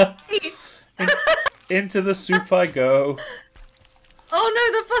 Into the soup I go. Oh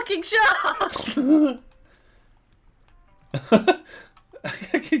no, the fucking shark!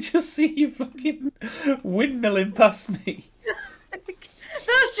 I can just see you fucking windmilling past me.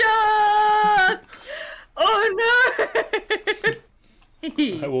 The shark! Oh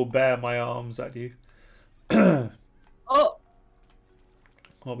no! I will bare my arms at you. Oh.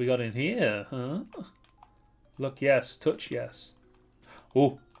 What we got in here, huh? Look, yes. Touch, yes.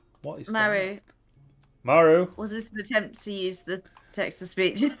 Oh, what is Maru. that? Maru. Was this an attempt to use the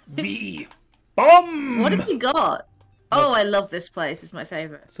text-to-speech? Me. Bomb! What have you got? Oh, I love this place. It's my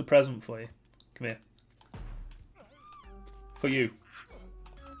favourite. It's a present for you. Come here. For you.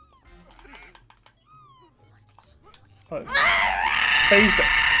 Oh. Phased it.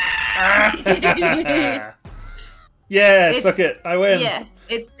 Yeah, suck it. I win. Yeah,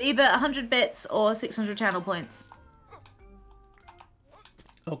 it's either 100 bits or 600 channel points.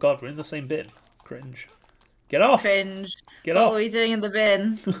 Oh god, we're in the same bin. Cringe. Get off! Cringe. Get What off! are we doing in the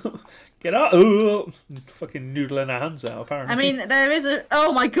bin? Get off! Ooh. Fucking noodling our hands out, apparently. I mean, there is a...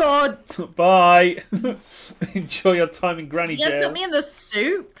 Oh my god! Bye! Enjoy your time in granny You jail. put me in the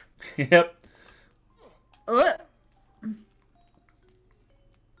soup? Yep. What?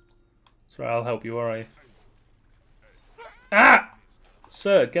 Sorry, I'll help you, alright. Ah!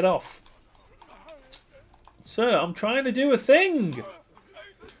 Sir, get off. Sir, I'm trying to do a thing!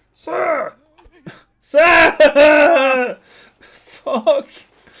 Sir! Sir! Fuck!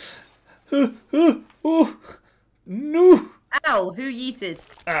 No! Ow, who yeeted?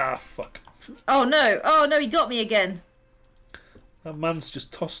 Ah, fuck. Oh no, he got me again. That man's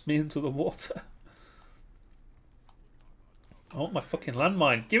just tossed me into the water. I want my fucking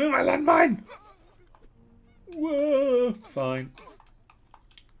landmine. Give me my landmine! Whoa! Fine.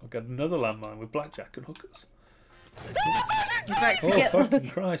 I'll get another landmine with blackjack and hookers. In fact, Oh, fucking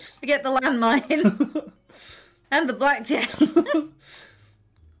Christ. forget the landmine. And the blackjack.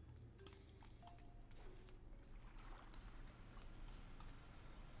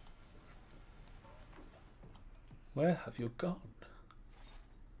 Where have you gone?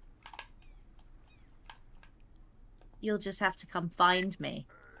 You'll just have to come find me.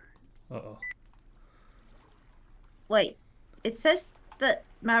 Uh-oh. Wait, it says that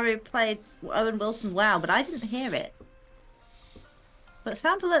Mario played Owen Wilson WoW, but I didn't hear it. But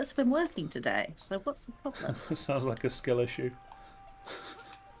sound alerts have been working today, so what's the problem? It sounds like a skill issue.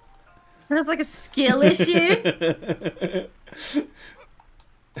 Sounds like a skill issue?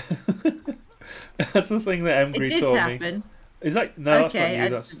 That's the thing that It Emgry did told happen. me. Is that no? Okay, I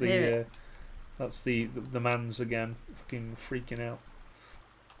that's just not didn't you. hear it. That's the man's again, fucking freaking out.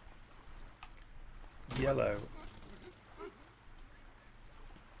 Yellow.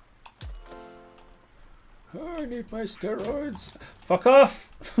 I need my steroids. Fuck off!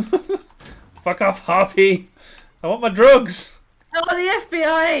 Fuck off, Harpy! I want my drugs! Oh, the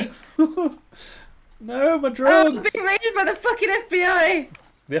FBI! No, my Oh, drugs! I'm being raided by the fucking FBI!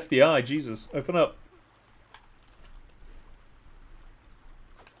 The FBI, Jesus. Open up.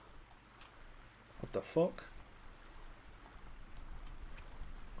 What the fuck?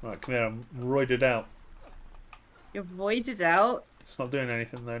 Right, come here, I'm roided out. You're voided out? It's not doing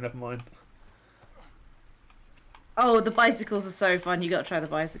anything though, never mind. Oh, the bicycles are so fun. You gotta try the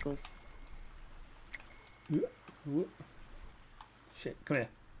bicycles. Shit, come here.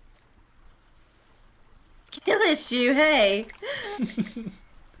 Killish you, hey!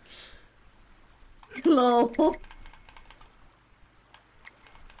 Lol.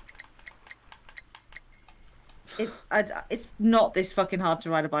 It's not this fucking hard to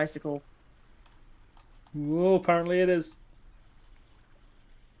ride a bicycle. Whoa, apparently it is.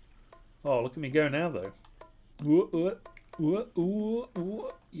 Oh, look at me go now though.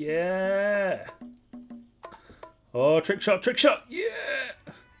 Yeah. Oh, trick shot, yeah.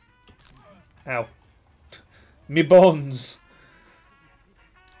 Ow. Me bones.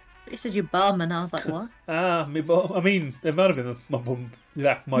 You said you bum, and I was like, what? Ah, me bum. I mean, it might have been my bum.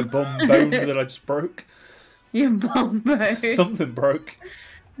 Yeah, my bum bone that I just broke. You bum, bro. Something broke.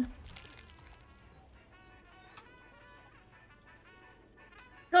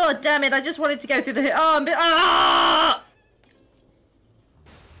 God damn it! I just wanted to go through the. Oh, ah!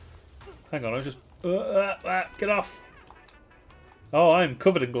 Hang on, I just get off. Oh, I'm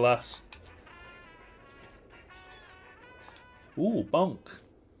covered in glass. Ooh, bonk.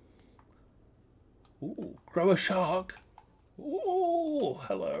 Ooh, grow a shark. Ooh,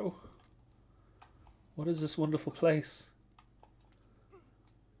 hello. What is this wonderful place?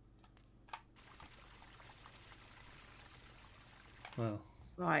 Well,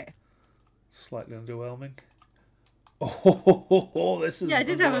 Right. slightly underwhelming. Oh, this is. Yeah, I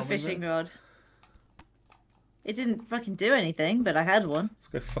did have a underwhelming, fishing then. rod. It didn't fucking do anything, but I had one.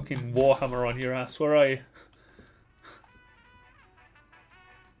 Let's go fucking Warhammer on your ass. Where are you?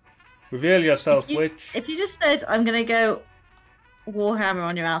 Reveal yourself, witch. If you just said, I'm gonna go Warhammer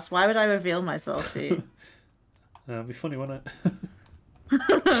on your ass, why would I reveal myself to you? That'd be funny, wouldn't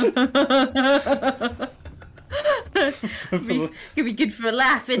It'd be good for a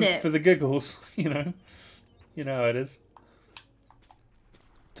laugh, it? innit? For the giggles, you know. You know how it is.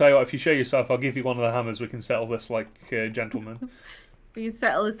 Tell you what, if you show yourself, I'll give you one of the hammers. We can settle this like gentlemen. We can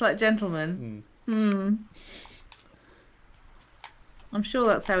settle this like gentlemen. I'm sure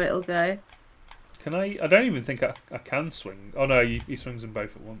that's how it'll go. Can I? I don't even think I can swing. Oh no, he swings them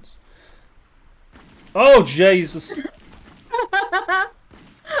both at once. Oh Jesus!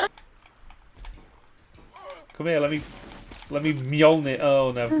 Come here, let me Mjolnir.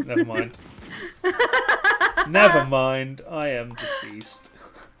 Oh no, never mind. Never mind. I am deceased.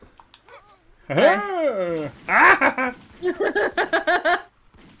 As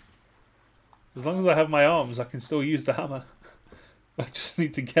long as I have my arms, I can still use the hammer. I just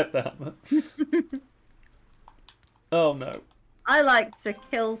need to get the hammer. Oh no. I like to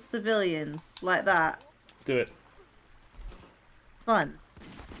kill civilians like that. Do it. Fun.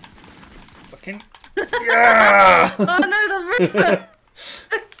 Fucking. Yeah! Oh no, the river!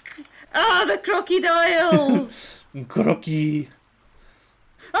 Oh, the crocodile! Crocky.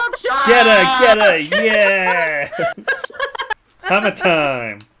 Oh, the shark! Get her! Yeah! Hammer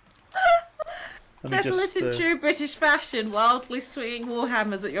time! Let me Settle just, it in true British fashion, wildly swinging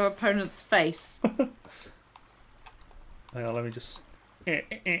warhammers at your opponent's face. Hang on, let me just.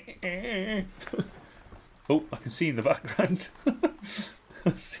 Oh, I can see in the background.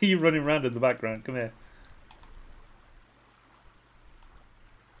 I see you running around in the background. Come here.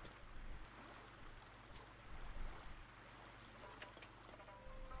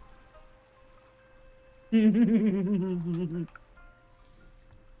 I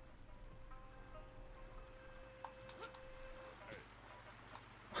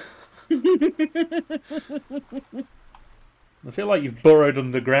feel like you've burrowed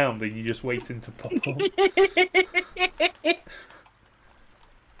underground and you're just waiting to pop up.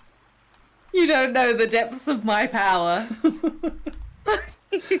 You don't know the depths of my power.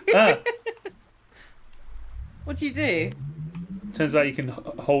 Ah, What do you do? turns out you can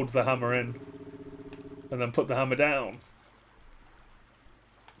hold the hammer in and then put the hammer down.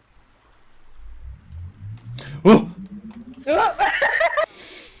 Oh!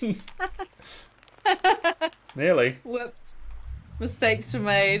 Nearly. Whoops. Mistakes were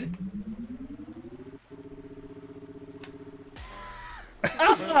made.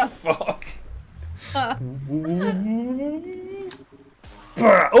 Fuck.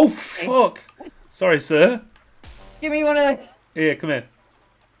 Oh, fuck. Sorry, sir. Give me one of those. Here, come here.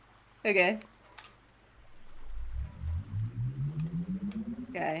 Okay.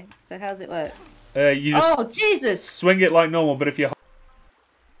 Okay, so how's it work? You just Oh, Jesus! swing it like normal, but if you...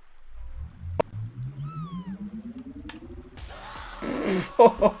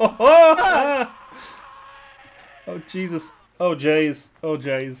 Oh, Jesus. Oh, Jays. Oh,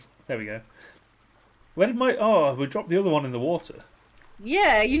 Jays. There we go. Where did my... Oh, we dropped the other one in the water.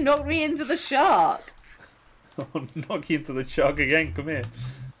 Yeah, you knocked me into the shark. I'll knock you into the shark again. Come here.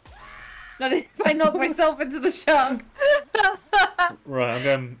 Not if I knock myself into the shark. Right, I'm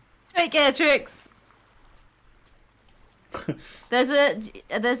going... Take care, Tricks. There's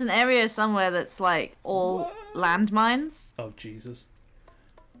an area somewhere that's like all landmines. Oh, Jesus.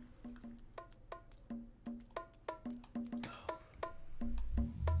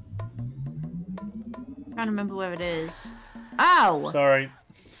 I'm trying to remember where it is. Ow! Sorry.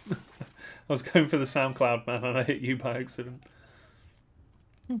 I was going for the SoundCloud man and I hit you by accident.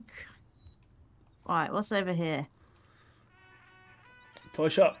 Right, what's over here? Toy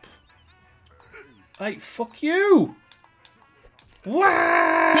shop. Hey, fuck you!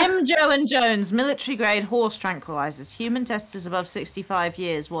 Wah! Kim, Joe and Jones, military grade horse tranquilizers. Human testers above 65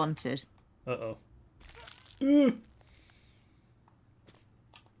 years wanted. Uh-oh.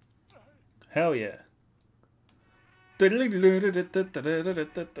 Hell yeah.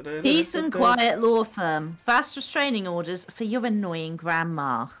 Peace and Quiet Law Firm. Fast restraining orders for your annoying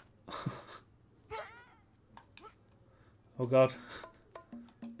grandma. Oh god.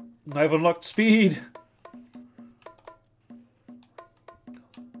 I've unlocked speed.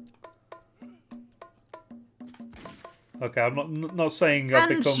 Okay, I'm not saying I've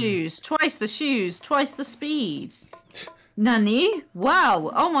Hand become... shoes, twice the speed. Nani?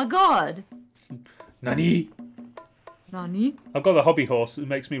 Wow, oh my god. Nani? Nani? I've got the hobby horse. It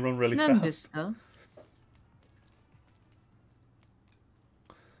makes me run really fast. Nandesu.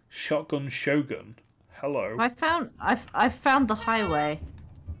 Shotgun Shogun. Hello. I found the highway.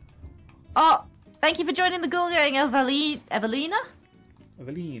 Oh, thank you for joining the goal going, Evelina?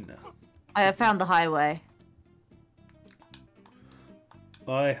 Evelina. I have found the highway.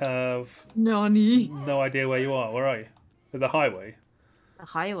 I have Nani? no idea where you are. Where are you? The highway. The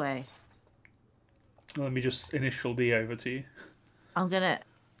highway. Let me just initial D over to you. I'm gonna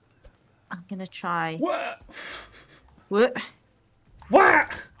try. What? What?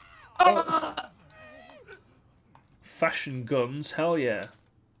 What? Oh. Fashion guns, hell yeah.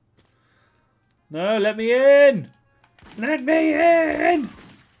 No, let me in! Let me in!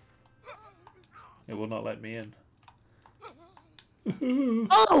 It will not let me in.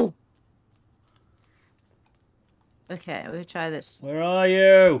 Oh! Okay, we'll try this. Where are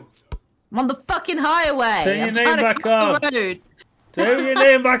you? I'm on the fucking highway! Turn your I'm name trying to back cross on. the road. Turn your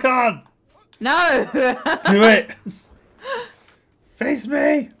name back on! No! Do it! Face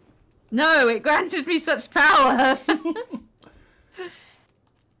me! No, it granted me such power!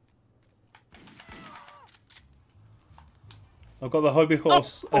 I've got the hobby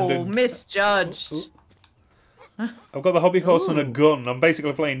horse and a... misjudged. I've got the hobby horse and a gun. I'm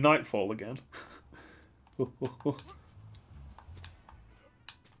basically playing Nightfall again.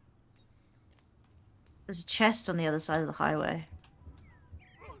 There's a chest on the other side of the highway.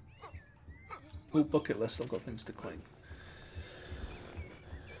 Oh, bucket list. I've got things to claim.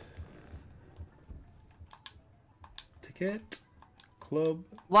 Ticket. Club.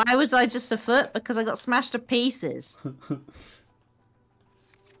 Why was I just a foot? Because I got smashed to pieces.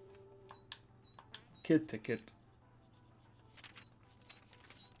 Kid ticket.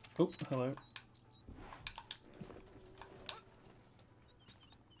 Oh, hello.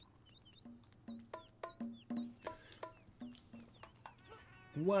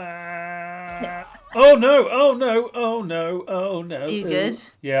 Wow. Oh no, oh no, oh no, oh no. You good?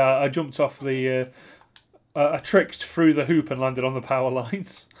 Yeah, I jumped off the... I tricked through the hoop and landed on the power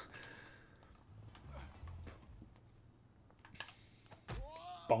lines.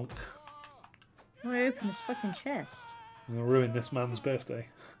 Bonk. I open this fucking chest. I'm going to ruin this man's birthday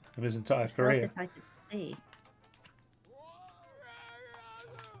and his entire career. If I could see.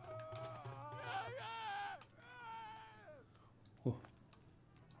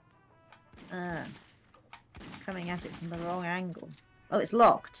 Coming at it from the wrong angle. Oh, it's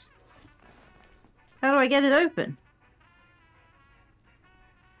locked. How do I get it open?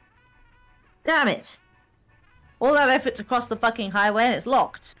 Damn it! All that effort to cross the fucking highway and it's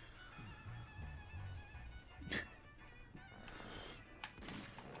locked.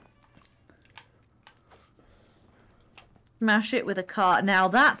 Smash it with a car. Now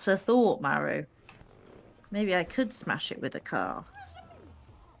that's a thought, Maru. Maybe I could smash it with a car.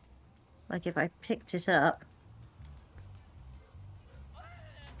 Like if I picked it up.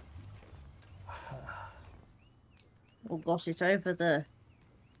 Or got it over the...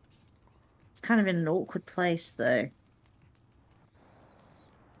 It's kind of in an awkward place, though.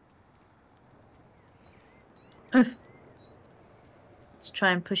 Let's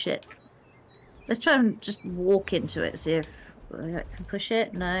try and push it. Let's try and just walk into it, see if I can push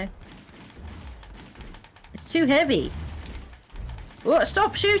it. No. It's too heavy. What?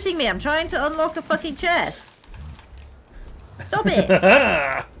 Stop shooting me! I'm trying to unlock a fucking chest. Stop it!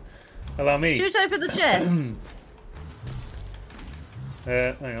 Allow me. Shoot open the chest.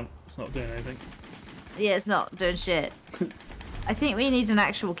 Hang on. It's not doing anything. Yeah, it's not doing shit. I think we need an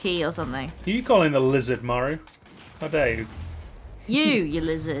actual key or something. Who are you calling a lizard, Maru? How dare you? You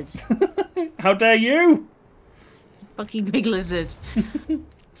lizard. How dare you? Fucking big lizard.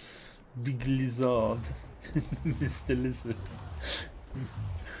 Big lizard. Mr. Lizard.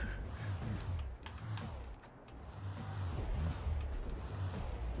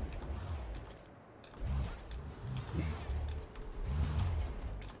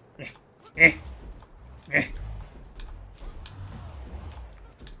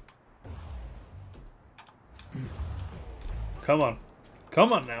 Come on.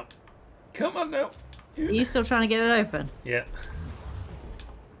 Come on now. Come on now. Are you still trying to get it open? Yeah.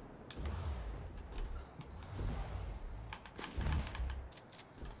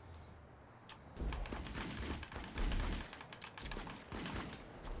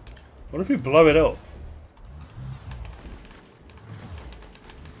 What if we blow it up?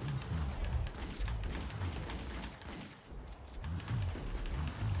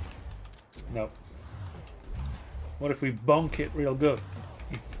 No. What if we bonk it real good?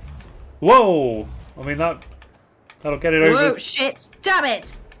 Whoa! I mean that'll get it over. Whoa! Shit! Damn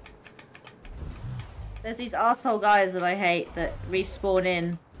it! There's these asshole guys that I hate that respawn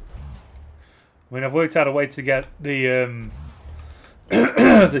in. I mean, I've worked out a way to get the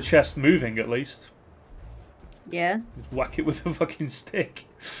the chest moving at least. Yeah. Just whack it with a fucking stick.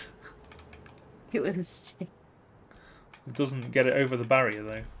 Hit with a stick. It doesn't get it over the barrier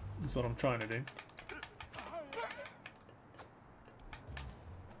though. That's what I'm trying to do.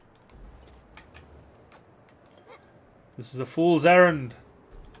 This is a fool's errand.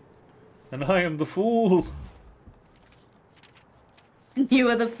 And I am the fool. You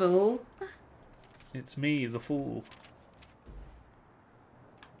are the fool. It's me, the fool.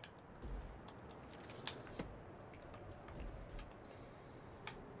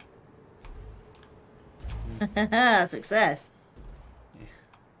 Success.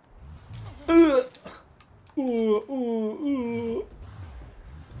 Ooh, ooh.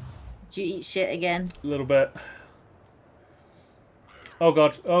 Did you eat shit again? A little bit. Oh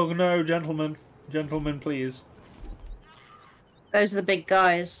god. Oh no, gentlemen. Gentlemen, please. Those are the big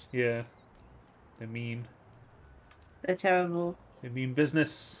guys. Yeah. They mean. They're terrible. They mean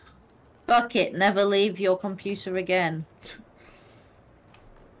business. Fuck it, never leave your computer again.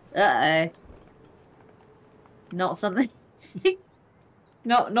 Uh-oh. Not something...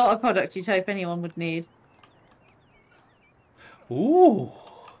 not a product you'd hope anyone would need. Ooh.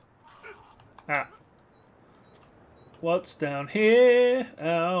 Ah. What's down here?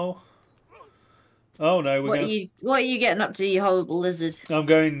 Ow. Oh no, What are you getting up to, you horrible lizard? I'm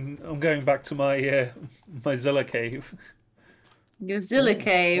going back to my my Zilla cave. Your Zilla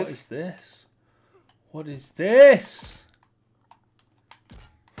cave. What is this? What is this?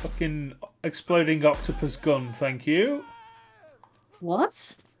 Fucking exploding octopus gun, thank you.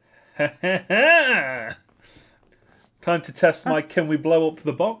 What? Time to test my can we blow up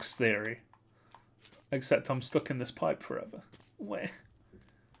the box theory. Except I'm stuck in this pipe forever. Where?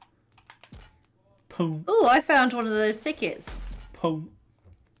 Boom. Oh, I found one of those tickets. Boom.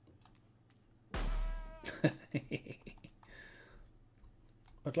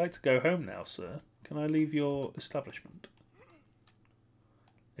 I'd like to go home now, sir. Can I leave your establishment?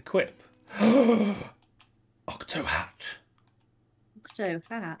 Equip. Octo hat. Octo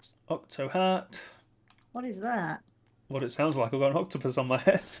hat. Octo hat. What is that? What it sounds like. I've got an octopus on my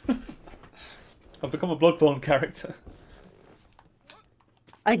head. I've become a Bloodborne character.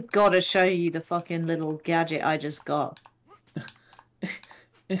 I gotta show you the fucking little gadget I just got.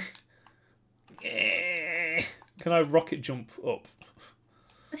 Can I rocket jump up?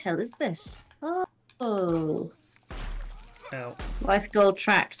 The hell is this? Oh. Ow. Life goal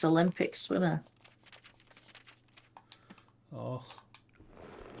tracked Olympic swimmer. Oh.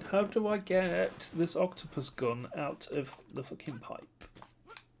 How do I get this octopus gun out of the fucking pipe?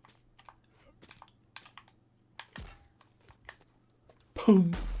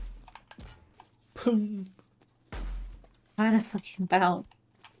 Boom. Boom. Trying to fucking bounce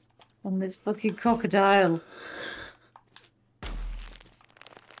on this fucking crocodile.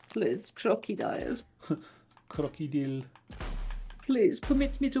 Please, crocodile. Crocodile. Please,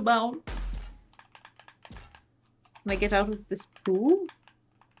 permit me to bounce. Can I get out of this pool?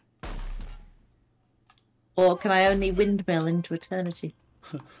 Or can I only windmill into eternity?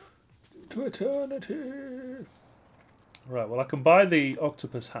 To eternity. Right, well I can buy the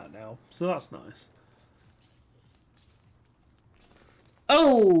octopus hat now, so that's nice.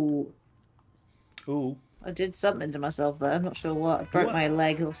 Oh! Ooh. I did something to myself there. I'm not sure what. I broke my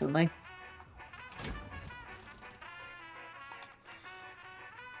leg or something.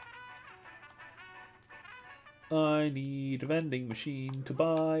 I need a vending machine to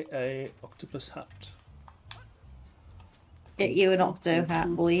buy a octopus hat. Get you an octo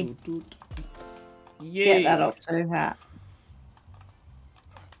hat, boy. Yay. Get that octo hat.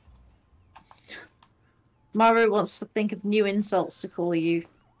 Maru wants to think of new insults to call you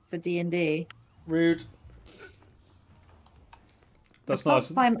for D&D. Rude. That's not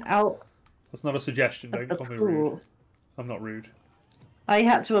climb out. That's not a suggestion. Don't call me rude. I'm not rude. I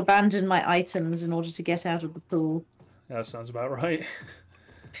had to abandon my items in order to get out of the pool. Yeah, that sounds about right.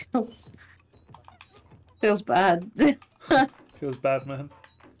 Feels bad. Feels bad, man.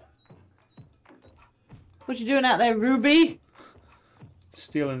 What you doing out there, Ruby?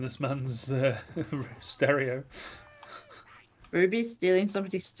 Stealing this man's stereo. Ruby's stealing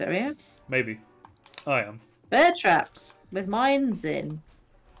somebody's stereo? Maybe. I am. Bear traps with mines in.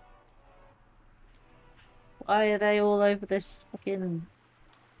 Why are they all over this fucking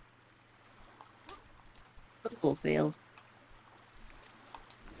football field?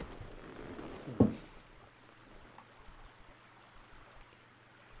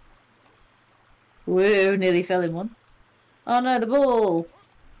 Whoa, nearly fell in one. Oh no, the ball!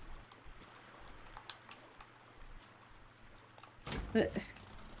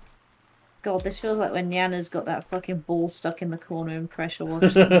 God, this feels like when Nana's got that fucking ball stuck in the corner in pressure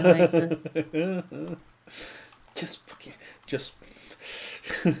wash something later. Just.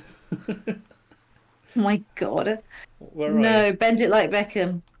 Oh my God. No, bend it like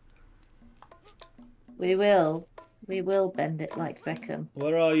Beckham. We will. We will bend it like Beckham.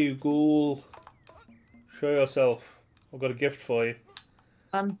 Where are you, ghoul? Show yourself. I've got a gift for you.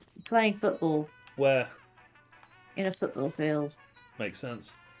 I'm playing football. Where? In a football field. Makes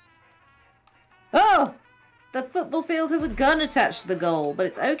sense. Oh! The football field has a gun attached to the goal, but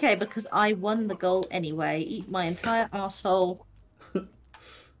it's okay because I won the goal anyway. Eat my entire asshole.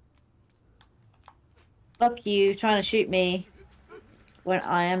 Fuck you, trying to shoot me when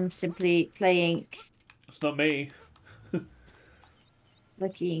I am simply playing. It's not me.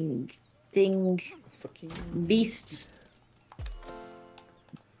 Fucking thing. Fucking Beast.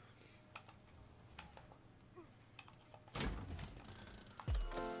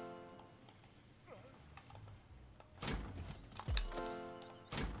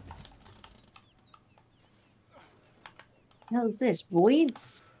 How's this?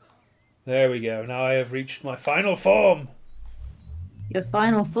 Voids? There we go. Now I have reached my final form. Your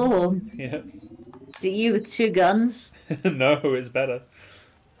final form? Yeah. Is it you with two guns? No, it's better.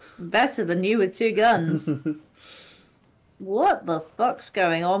 Better than you with two guns. What the fuck's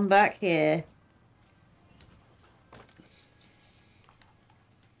going on back here?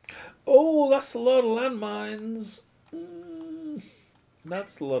 Oh, that's a lot of landmines.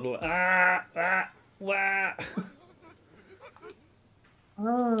 That's a lot of... wah.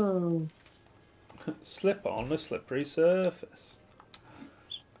 Oh. Slip on a slippery surface.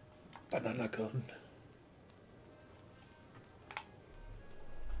 Banana gun.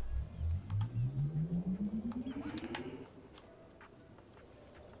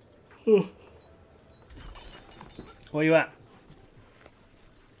 Where you at?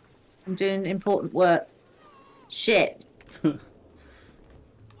 I'm doing important work. Shit. I'm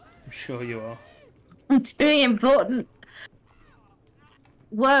sure you are. I'm doing important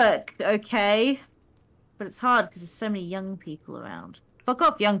work, okay? But it's hard because there's so many young people around. Fuck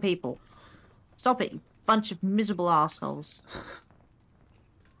off, young people. Stop it, you bunch of miserable assholes.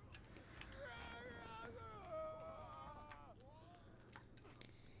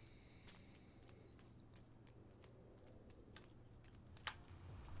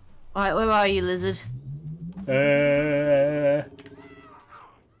 Alright, where are you, lizard?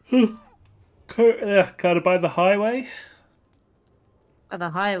 Kind of by the highway. By the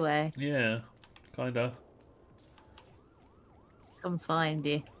highway. Yeah, kind of. Come find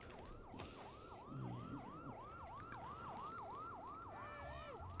you.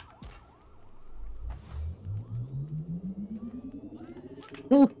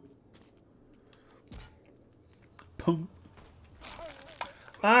 Ooh. Pum.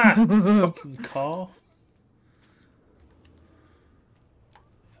 Ah, fucking car.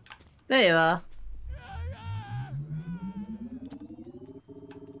 There you are.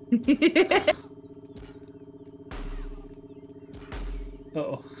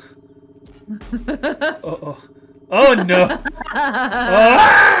 Uh-oh. Uh-oh. Oh, no! Ah!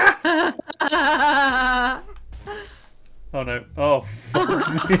 Oh, no. Oh,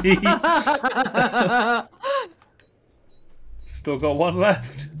 fuck me. Still got one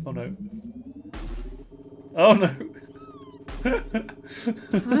left. Oh, no. Oh, no.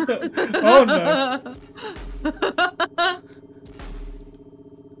 Oh, no.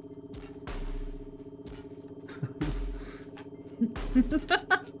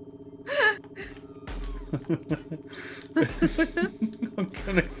 I'm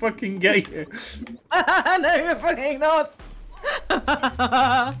gonna fucking get you. No, you're fucking not.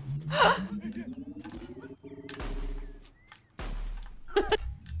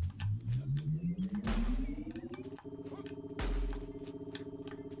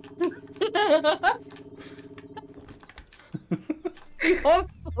 You're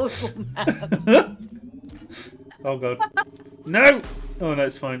awful, man. Oh god. No! Oh no,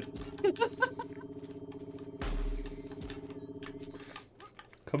 it's fine.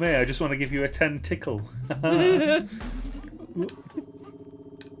 Come here, I just want to give you a 10 tickle.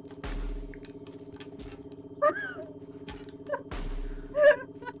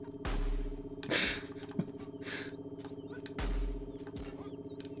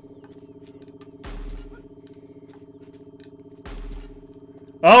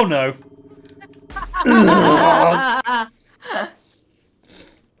 Oh no!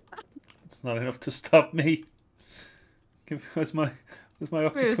 It's not enough to stop me. Where's my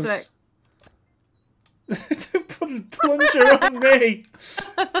octopus? Don't put a plunger on me!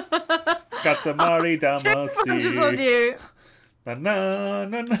 Katamari Plunges on Damacy. you. Na na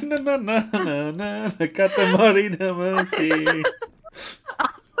na na na na na na na Katamari Damacy.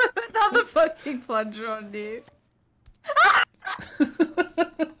 Another fucking plunger on you.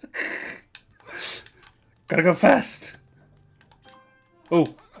 Gotta go fast.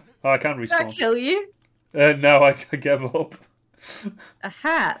 Oh, I can't Did that respawn. kill you? No, I gave up. A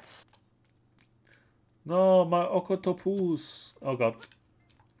hat. No, my octopus. Oh god.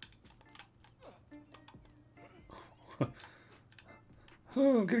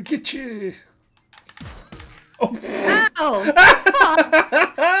 Oh, I'm gonna get you. Oh. Ow!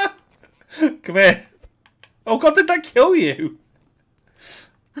 Come here. Oh god, did that kill you?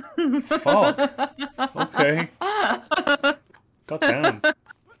 Fuck. Okay. God damn.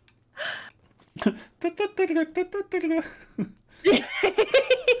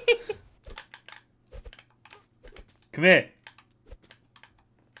 Come here.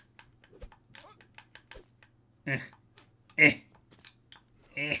 Eh.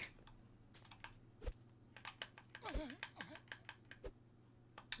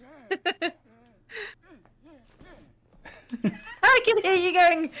 I can hear you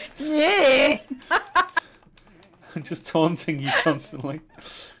going, yeah. I'm just taunting you constantly.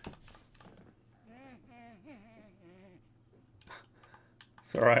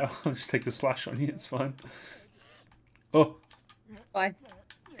 It's alright, I'll just take a slash on you, it's fine. Oh. Bye.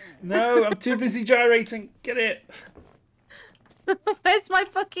 No, I'm too busy gyrating. Get it. Where's my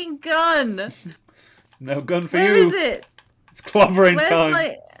fucking gun? No gun for Where you. is it? It's clobbering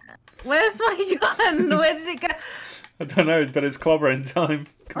time. Where's my gun? Where did it go? I don't know, but it's clobbering time.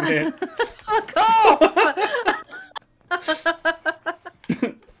 Come here. Fuck off!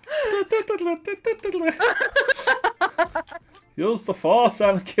 Use the force,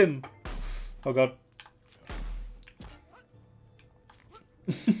 Anakin. Oh god.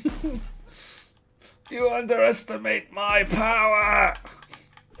 You underestimate my power.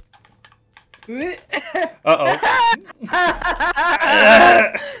 Uh-oh.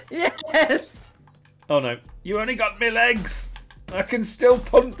 Yes! Oh no. You only got me legs. I can still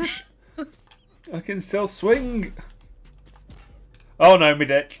punch. I can still swing. Oh no, my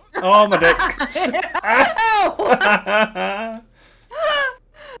dick. Oh, my dick.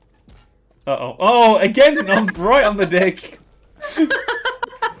 Uh-oh. Oh, again, I'm right on the dick.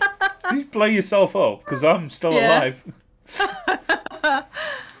 You blow yourself up, because I'm still alive.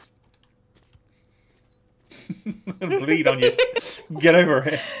 lead on you. Get over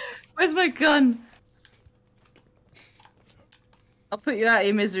here. Where's my gun? I'll put you out of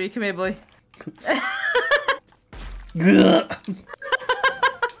your misery. Come here, boy.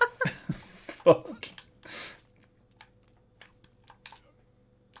 Fuck.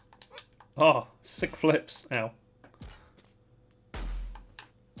 Oh, sick flips. Ow.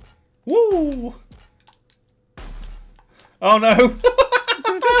 Woo! Oh no!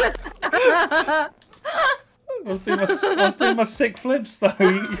 I was doing my sick flips though.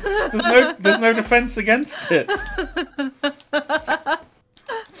 There's no defense against it.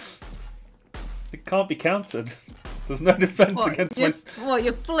 It can't be countered. There's no defense against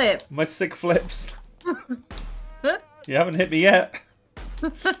your flips? My sick flips. You haven't hit me yet.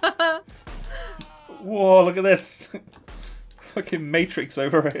 Whoa, look at this. Fucking Matrix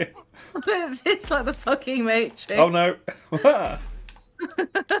over here. It's like the fucking Matrix. Oh no.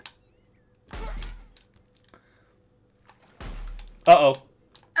 Uh-oh.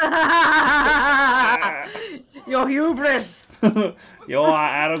 Your hubris. Your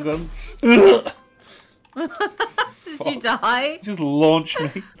arrogance. Did you die? Just launched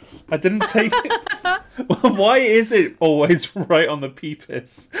me. I didn't take it. Why is it always right on the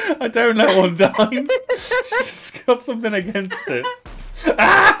pee-piss? I don't know I'm dying. She's got something against it.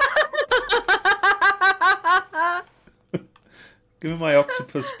 Ah! Give me my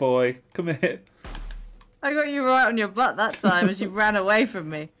octopus boy. Come here. I got you right on your butt that time as you ran away from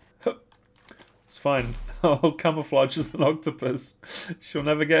me. It's fine. I'll camouflage as an octopus. She'll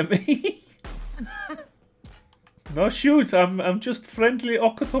never get me. No, shoot. I'm just friendly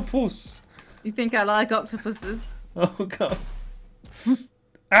octopus. You think I like octopuses? Oh, God.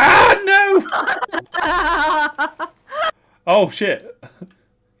 Ah, no! Oh, shit.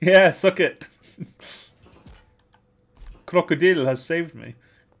 Yeah, suck it. Crocodile has saved me.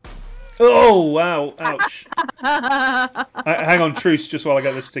 Oh, wow. Ouch. Hang on, truce, just while I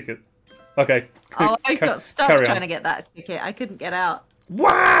get this ticket. Okay. Oh, I got stuck trying to get that ticket. I couldn't get out.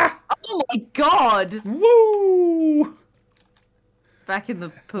 Wah! Oh, my God. Woo! Back in the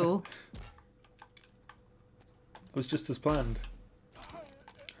pool. It was just as planned.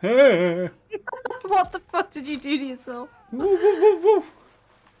 Hey. What the fuck did you do to yourself? Woo, woo, woo, woo.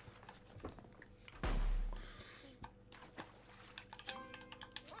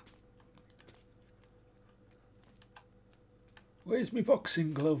 Where's my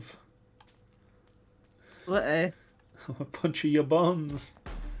boxing glove? What? I'll punch you your buns.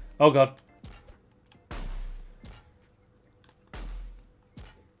 Oh God.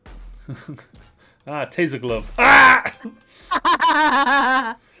 Taser glove. Ah!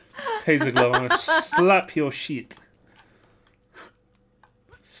 Taser glove. I'm gonna slap your shit.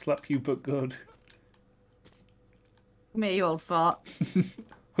 Slap you, but good. Come here, you old fart.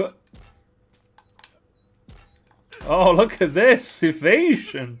 Oh, look at this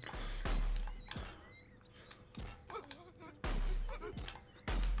evasion.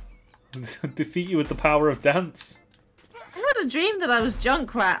 Defeat you with the power of dance. I had a dream that I was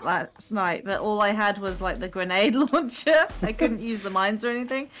Junkrat last night, but all I had was like the grenade launcher. I couldn't use the mines or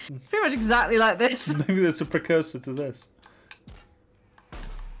anything. Pretty much exactly like this. Maybe there's a precursor to this.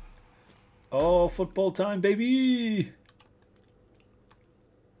 Oh, football time, baby!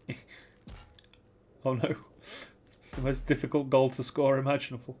 Oh no. It's the most difficult goal to score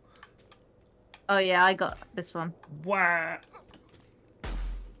imaginable. Oh yeah, I got this one. Wow!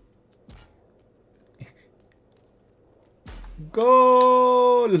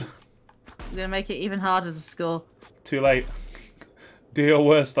 Goal! I'm gonna make it even harder to score. Too late. Do your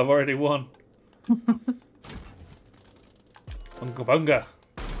worst, I've already won. Unga bunga.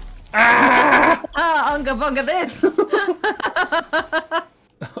 Ah! Unga bunga this!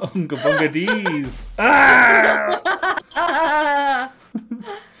 Unga bunga dees. Ah!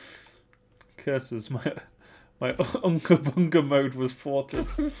 Curses, my Unga bunga mode was thwarted.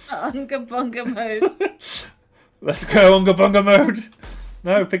 Unga bunga mode. Let's go, Unga bunga mode.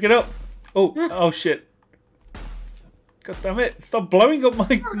 No, pick it up. Oh shit. God damn it! Stop blowing up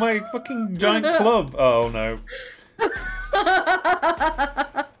my fucking giant club. Oh no.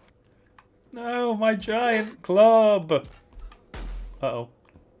 No, my giant club. Uh-oh.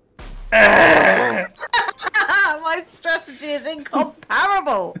 My strategy is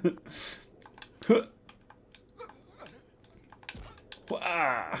incomparable.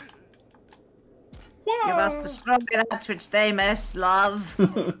 Wah. You must destroy that which they most love.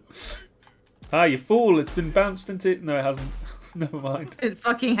 Ah, you fool! It's been bounced into. No, it hasn't. Never mind. It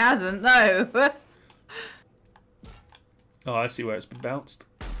fucking hasn't, no. Oh, I see where it's been bounced.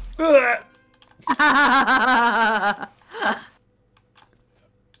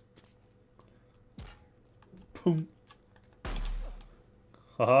 Boom.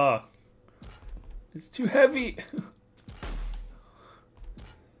 Haha. It's too heavy.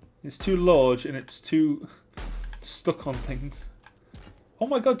 It's too large and it's too stuck on things. Oh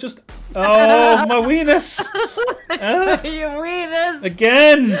my god, just... Oh, my weenus! Your weenus!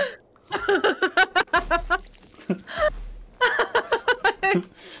 Again!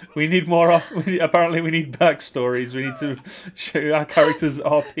 We need more... Apparently we need backstories. We need to show our characters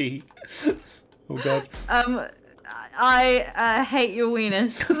RP. Oh god. I hate your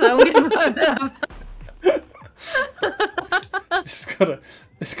weenus, so we both have...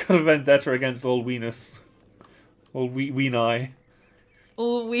 It's got a vendetta against all weenus. All weenie.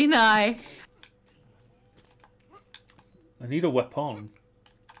 All weenie. I need a weapon.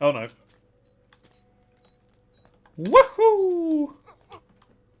 Oh no. Woohoo!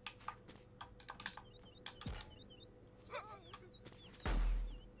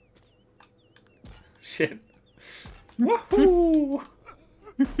 Shit. Woohoo!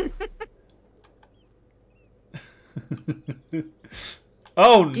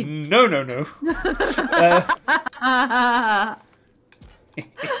 Oh, no, no, no.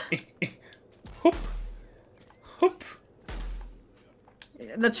 Hoop. Hoop.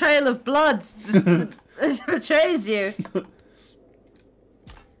 The trail of blood just betrays you.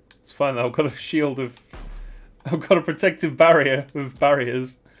 It's fine though, I've got a shield of... I've got a protective barrier with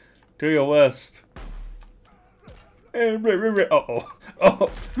barriers. Do your worst. Uh-oh. Oh.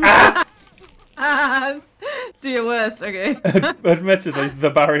 Ah! Do your worst, okay. Admittedly, the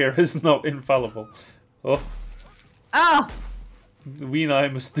barrier is not infallible. Oh. Oh! We and I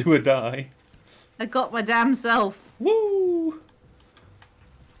must do or die. I got my damn self. Woo!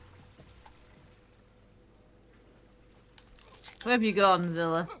 Where have you gone,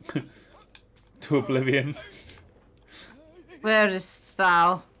 Zilla? To oblivion. Where is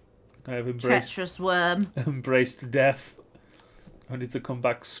thou? I have Treacherous worm. embraced death. I need to come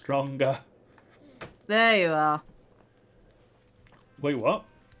back stronger. There you are. Wait, what?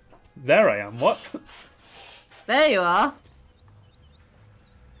 There I am, what? There you are.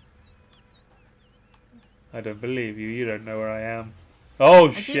 I don't believe you, you don't know where I am. Oh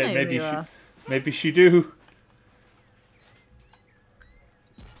I do shit, know maybe who you are. maybe she do.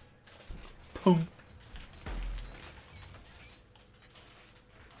 Boom.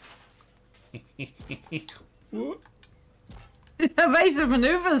 Evasive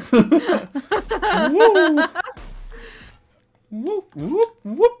maneuvers. Woo! Whoop, whoop,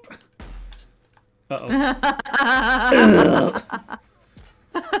 whoop. Uh-oh.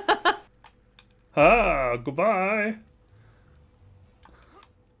 Ah, goodbye.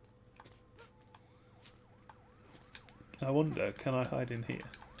 I wonder, can I hide in here?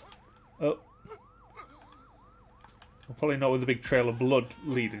 Oh. Well, probably not with a big trail of blood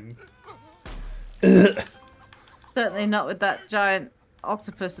leading. Certainly not with that giant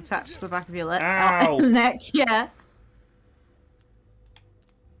octopus attached to the back of your Ow. neck, yeah.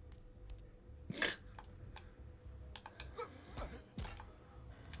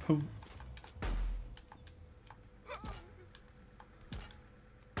 Boom.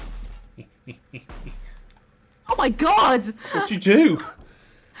 Oh my god! What'd you do?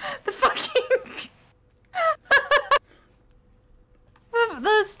 The fucking...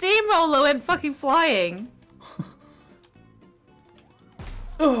 the steamroller went fucking flying.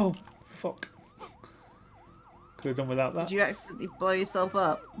 Oh, fuck. Could have done without that. Did you accidentally blow yourself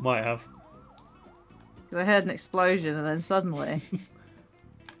up? Might have. Because I heard an explosion and then suddenly...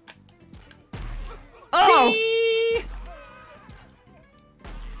 Oh!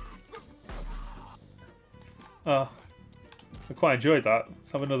 I quite enjoyed that.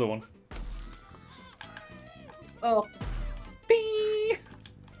 Let's have another one. Oh. Bee!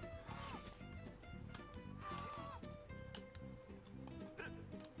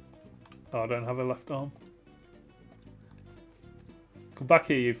 Oh, I don't have a left arm. Come back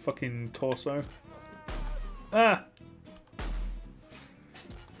here, you fucking torso. Ah!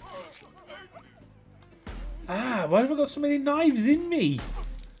 Ah, why have I got so many knives in me?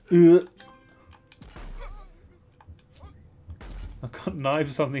 I've got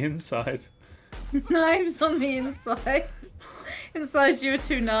knives on the inside. Knives on the inside. Inside you are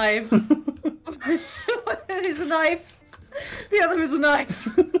two knives. One is a knife. The other is a knife.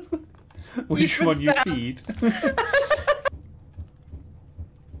 Which one you feed?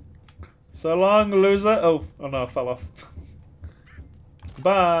 So long, loser. Oh no, I fell off.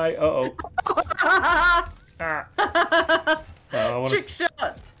 Bye. Uh-oh. Ah. Oh, Trick shot.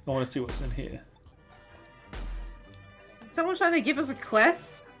 I want to see what's in here. Is someone trying to give us a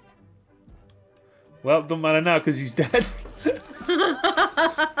quest? Well, don't matter now because he's dead.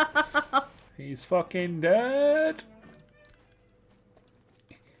 He's fucking dead.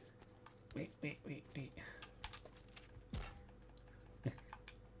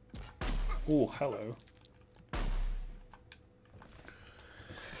 Oh, hello.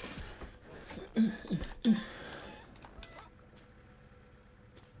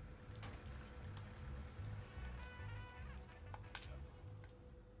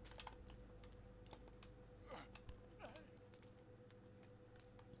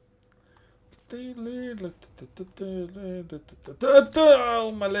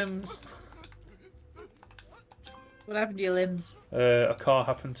 Oh, my limbs. What happened to your limbs? A car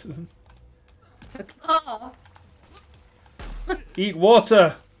happened to them. Oh! Eat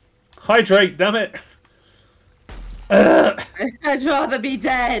water. Hydrate, damn it. I'd rather be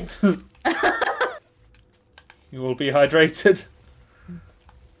dead. You will be hydrated.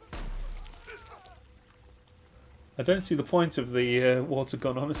 I don't see the point of the water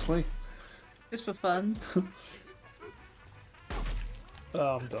gun, honestly. Just for fun.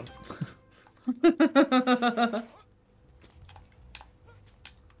 Oh, I'm done.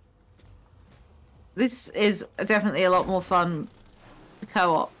 This is definitely a lot more fun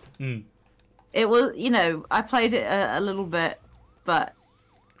co-op. Mm. It was, you know, I played it a little bit, but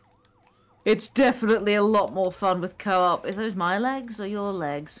it's definitely a lot more fun with co-op. Is those my legs or your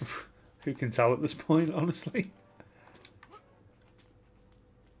legs? Who can tell at this point, honestly?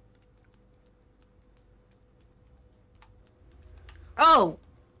 Oh,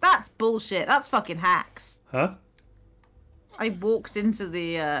 that's bullshit. That's fucking hacks. Huh? I walked into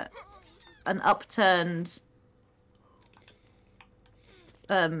the an upturned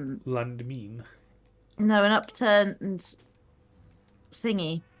Landmine. no, an upturned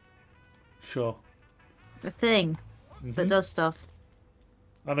thingy. Sure. The thing that does stuff.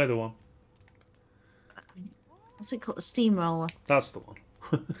 I know the one. What's it called? A steamroller. That's the one.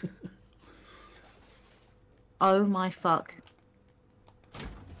 Oh my fuck.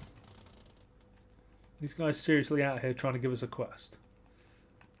 These guys seriously out here trying to give us a quest.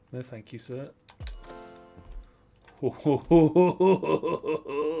 No thank you, sir.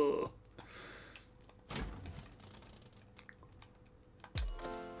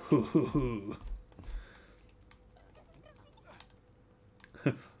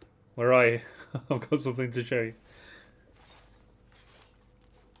 Where are you? I've got something to show you.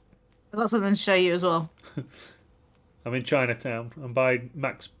 I've got something to show you as well. I'm in Chinatown. I'm by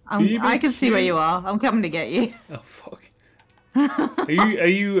Max. I can see where you are. I'm coming to get you. Oh fuck! Are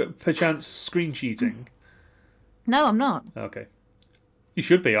you perchance screen cheating? No, I'm not. Okay, you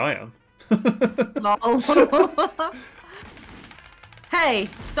should be. I am. Lol. Hey,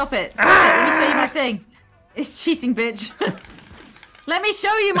 stop it! Stop it! Let me show you my thing. It's cheating, bitch. Let me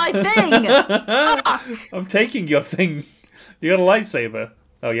show you my thing. I'm taking your thing. You got a lightsaber.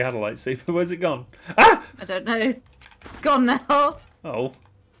 Oh, you had a lightsaber. Where's it gone? Ah! I don't know. It's gone now. Oh.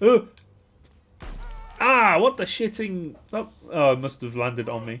 Ah! What the shitting? Oh, it must have landed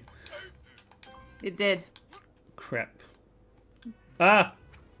on me. It did. Crap. Ah!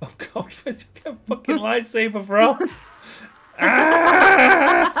 Oh god, where's your fucking lightsaber from?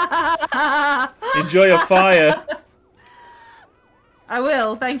 Ah! Enjoy your fire. I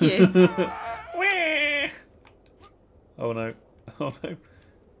will, thank you. Oh no. Oh no.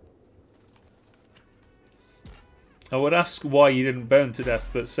 I would ask why you didn't burn to death,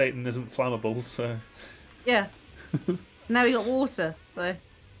 but Satan isn't flammable, so... Yeah. Now we got water, so...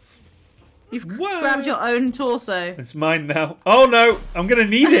 You've grabbed your own torso. It's mine now. Oh no! I'm gonna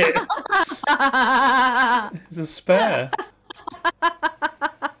need it! It's a spare.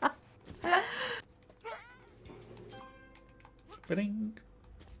 Ba-ding.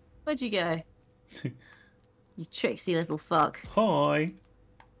 Where'd you go? You tricksy little fuck. Hi.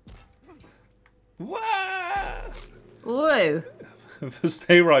 Wah! Whoa. If I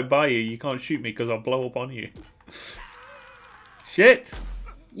stay right by you, you can't shoot me because I'll blow up on you. Shit!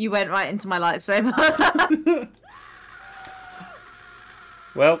 You went right into my lightsaber.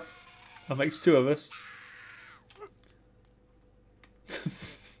 Well, that makes two of us.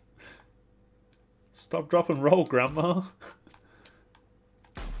 Stop, drop, and roll, Grandma.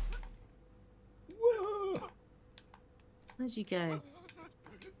 Where'd you go?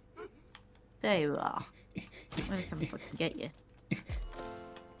 There you are. I'm gonna come fucking get you.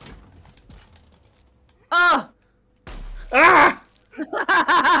 Oh! Ah!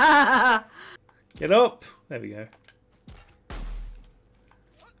 Get up! There we go.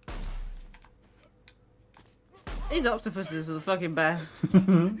 These octopuses are the fucking best.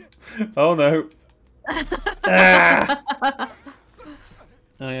 Oh no. Ah!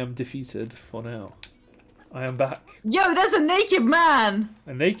 I am defeated for now. I am back. Yo, there's a naked man!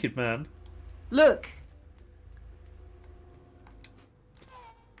 A naked man? Look.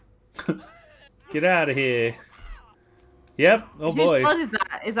 Get out of here. Yep. Oh boy. Whose blood is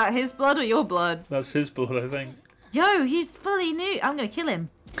that? Is that his blood or your blood? That's his blood, I think. Yo, he's fully new. I'm gonna kill him.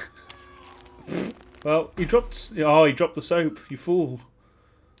 Well, he dropped. Oh, he dropped the soap. You fool.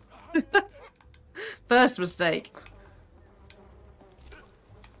 First mistake.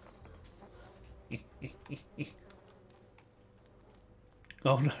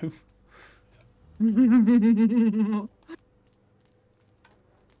 Oh no.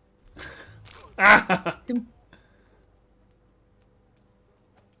 Ah!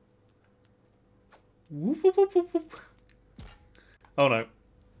 Whoop, whoop, whoop, whoop, whoop. Oh no.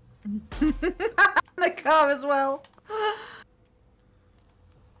 The car as well.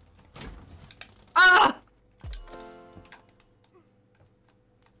 Ah!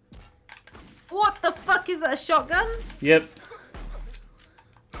 What the fuck is that? A shotgun? Yep.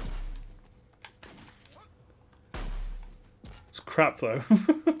 It's crap though.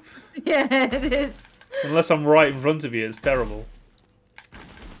 Yeah, it is. Unless I'm right in front of you, it's terrible.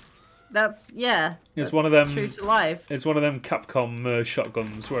 That's It's that's one of them. true to life. It's one of them Capcom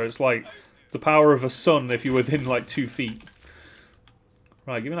shotguns where it's like the power of a sun if you're within like 2 feet.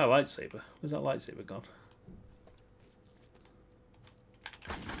 Right, give me that lightsaber. Where's that lightsaber gone?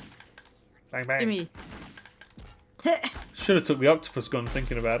 Bang bang. Gimme. Should have took the octopus gun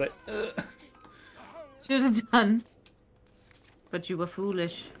thinking about it. Should have done. But you were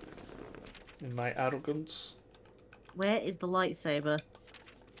foolish. In my arrogance. Where is the lightsaber?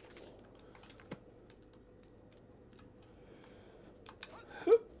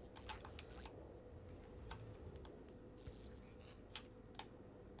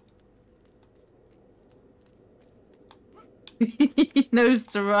 He knows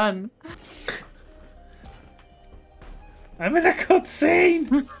to run. I'm in a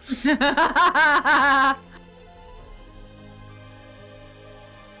cutscene!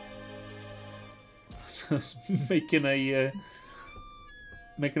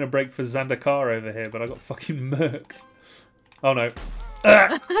 making a break for Zandakar over here, but I got fucking murked. Oh no.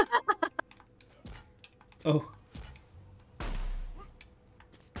 Ah! Oh.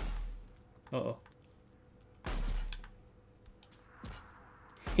 Uh-oh.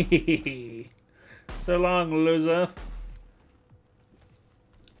 So long, loser.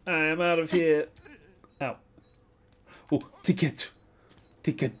 I am out of here. Ow. Oh, ticket.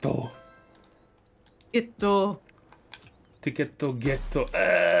 Ticketo. Ghetto. Ticketo ghetto.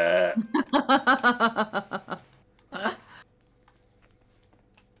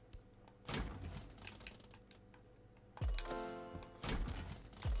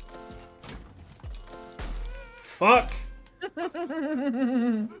 Fuck.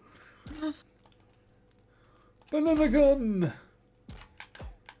 Banana gun.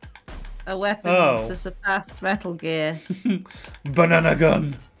 A weapon Oh. to surpass Metal Gear. Banana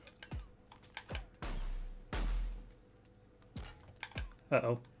gun.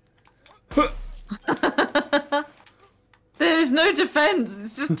 Uh-oh. There is no defense.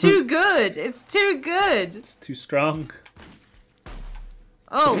 It's just too good. It's too good. It's too strong.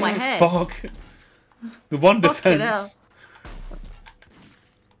 Oh, my head. Fuck. The one Fucking defense.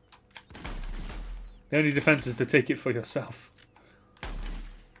 The only defense is to take it for yourself.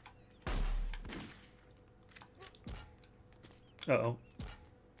 Uh-oh.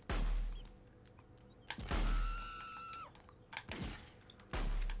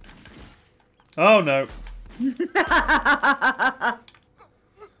 Oh no.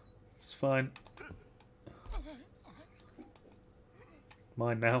 It's fine.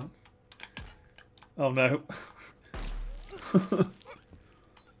 Mine now. Oh no.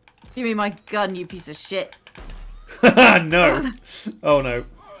 Give me my gun, you piece of shit. No. Oh no.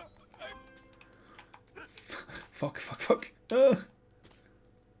 Fuck, fuck, fuck.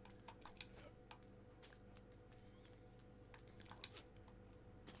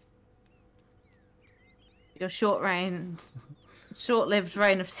 Your short-lived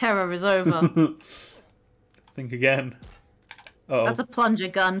reign of terror is over. Think again. Uh-oh. That's a plunger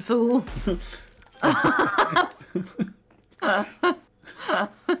gun, fool.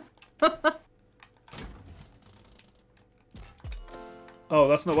 Oh,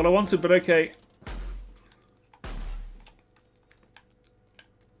 that's not what I wanted, but okay.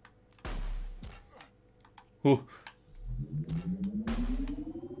 Ooh.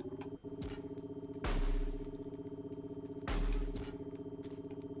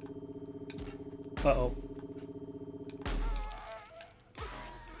 Uh-oh.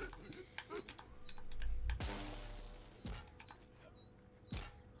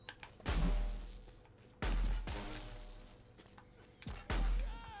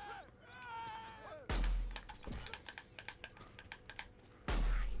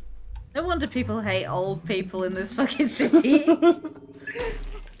 No wonder people hate old people in this fucking city. We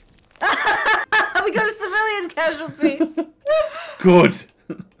got a civilian casualty. Good.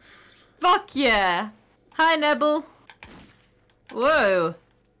 Fuck yeah. Hi, Nebel. Whoa.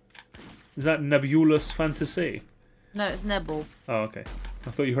 Is that nebulous fantasy? No, it's Nebel. Oh, okay.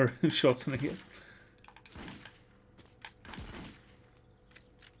 I thought you were shortening it.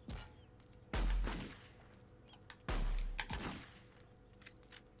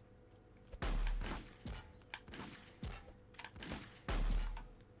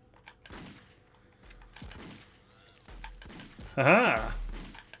 Aha!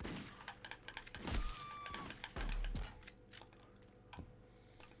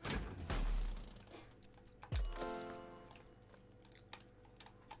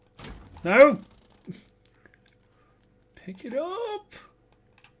 No! Pick it up!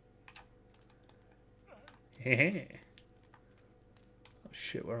 Yeah. Oh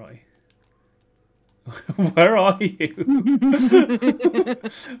shit, where are you? Where are you?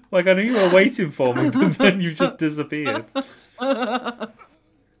 Like, I knew you were waiting for me, but then you just disappeared.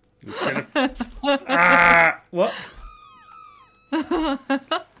 Ah! What?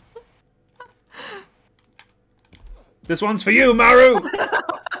 This one's for you, Maru!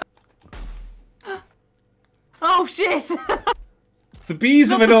 Oh shit! The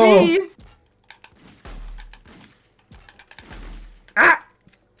bees Not of it the all! bees. Ah!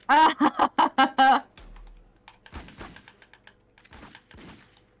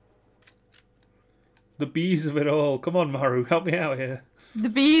 The bees of it all. Come on, Maru, help me out here. The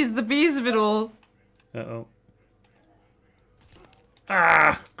bees of it all. Uh-oh.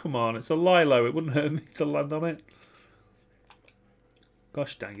 Ah! Come on, it's a Lilo. It wouldn't hurt me to land on it.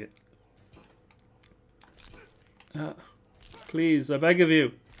 Gosh dang it. Ah, please, I beg of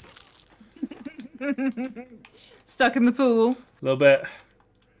you. Stuck in the pool. A little bit.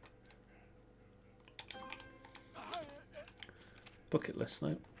 Bucket list,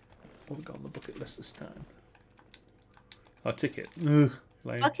 no. What have we got on the bucket list this time? Oh, ticket. Ugh,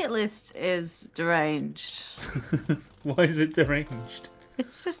 lame. Bucket list is deranged. Why is it deranged?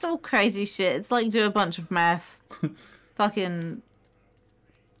 It's just all crazy shit. It's like do a bunch of meth. Fucking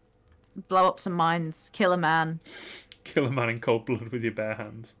blow up some mines. Kill a man. Kill a man in cold blood with your bare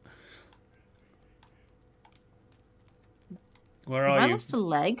hands. Where Have are I you? lost a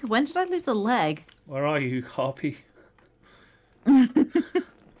leg? When did I lose a leg? Where are you, Harpy?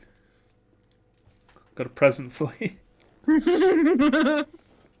 Got a present for you.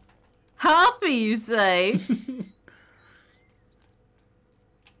 Harpy, you say?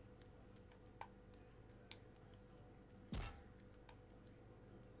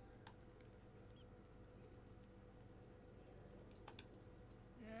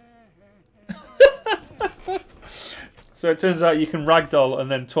 So it turns out you can ragdoll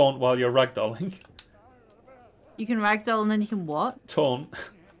and then taunt while you're ragdolling. You can ragdoll and then you can what? Taunt.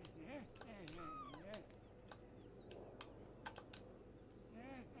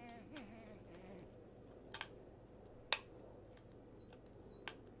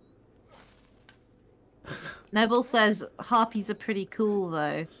 Nebel says harpies are pretty cool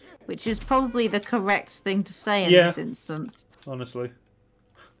though, which is probably the correct thing to say in Yeah. this instance. Honestly.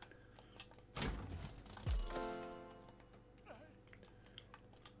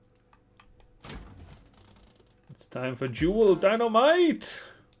 It's time for Jewel Dynamite!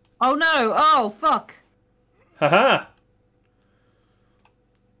 Oh no! Oh fuck! Haha!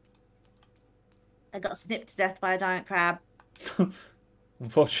 I got snipped to death by a giant crab.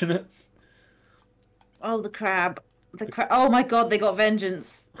 Unfortunate. Oh, the crab. Oh my god, they got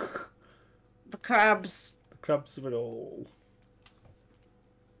vengeance. The crabs. The crabs of it all.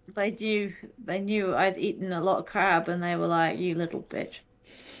 They knew I'd eaten a lot of crab and they were like, you little bitch.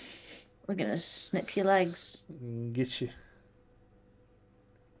 We're gonna snip your legs. Get you.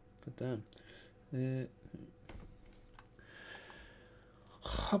 But damn. Hmm.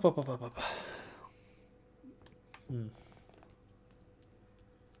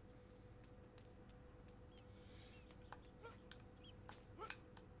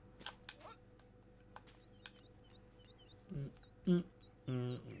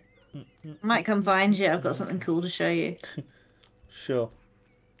 Might come find you. I've got something cool to show you. Sure.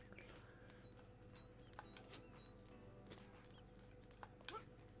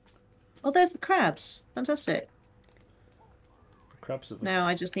 Oh, there's the crabs. Fantastic. Crabs of us. No,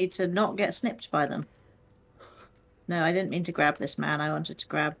 I just need to not get snipped by them. No, I didn't mean to grab this man. I wanted to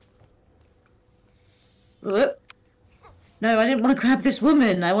grab... Whoop. No, I didn't want to grab this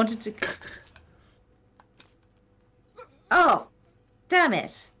woman. I wanted to... Oh! Damn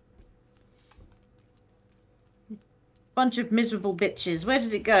it! Bunch of miserable bitches. Where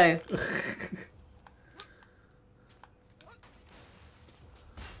did it go?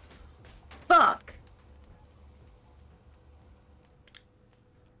 Fuck.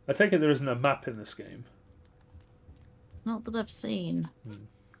 I take it there isn't a map in this game. Not that I've seen.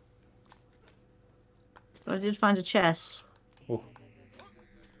 But I did find a chest. Oh.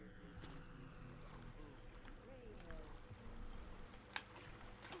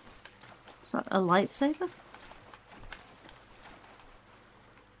 Is that a lightsaber?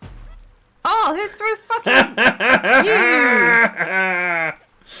 Oh, who threw fucking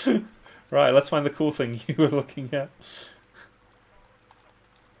you? Right, let's find the cool thing you were looking at.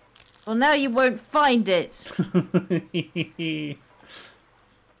 Well, now you won't find it.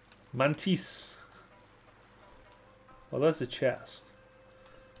 Mantis. Well, there's a chest.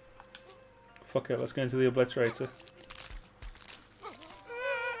 Fuck it, let's go into the obliterator.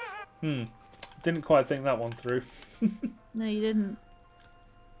 Didn't quite think that one through. No, you didn't.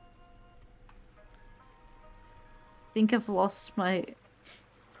 I think I've lost my...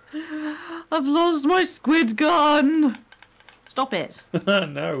 I've lost my squid gun! Stop it.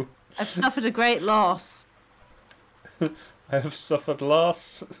 No. I've suffered a great loss. I have suffered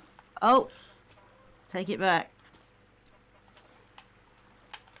loss. Oh. Take it back.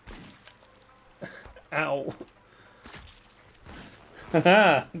 Ow.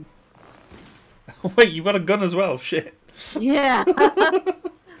 Haha. Wait, you got a gun as well? Shit. Yeah.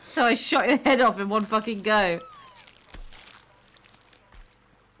 So I shot your head off in one fucking go.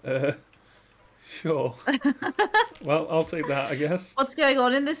 Sure. Well, I'll take that, I guess. What's going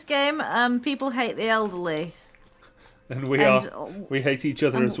on in this game? People hate the elderly. And we hate each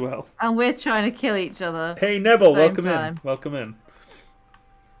other as well. And we're trying to kill each other. Hey Neville, welcome time. in. Welcome in.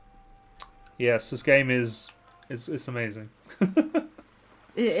 Yes, this game is it's amazing.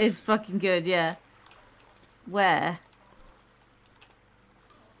 It is fucking good, yeah. Where?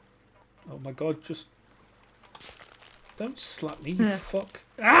 Oh my god, just don't slap me, you fuck.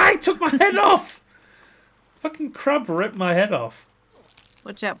 Ah, I took my head off! Fucking crab ripped my head off.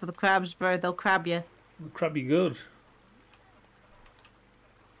 Watch out for the crabs, bro. They'll crab you. Crab be good.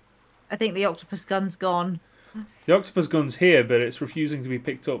 I think the octopus gun's gone. The octopus gun's here, but it's refusing to be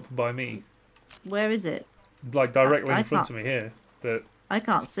picked up by me. Where is it? Like directly I in front can't- of me here, but I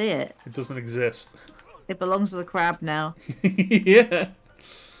can't see it. it doesn't exist. It belongs to the crab now. Yeah.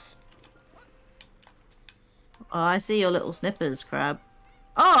 Oh, I see your little snippers, crab.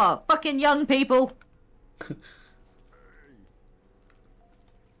 Oh, fucking young people!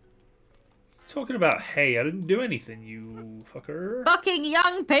 Talking about hey, I didn't do anything, you fucker. Fucking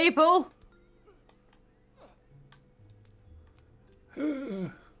young people!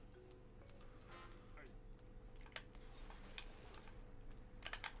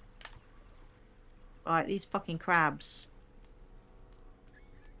 Right, these fucking crabs.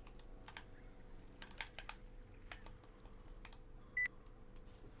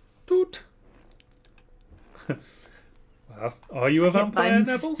 Toot. Well, are you a vampire, I'm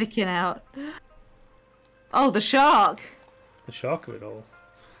Neville? sticking out. Oh, the shark! The shark of it all.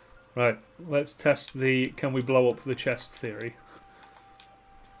 Right, let's test the can we blow up the chest theory.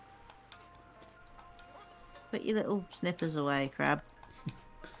 Put your little snippers away, crab.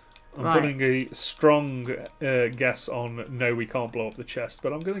 I'm Right. putting a strong guess on no, we can't blow up the chest,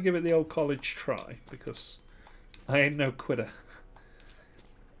 but I'm going to give it the old college try because I ain't no quitter.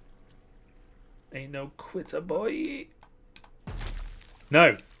 Ain't no quitter, boy.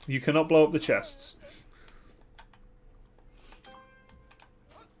 No, you cannot blow up the chests.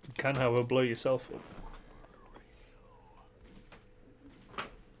 You can, however, blow yourself up.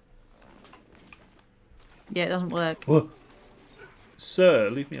 Yeah, it doesn't work. Whoa. Sir,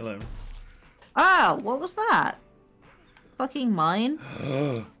 leave me alone. Ah, what was that? Fucking mine?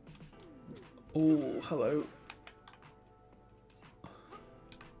 Oh, hello.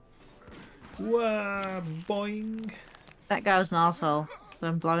 Wah, boing. That guy was an asshole, so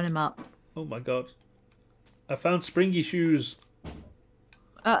I'm blowing him up. Oh my god. I found springy shoes.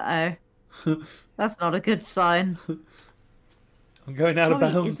 Uh-oh. That's not a good sign. I'm going out of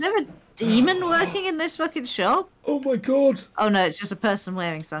Sorry, bounds. is there a demon working in this fucking shop? Oh my god. Oh no, it's just a person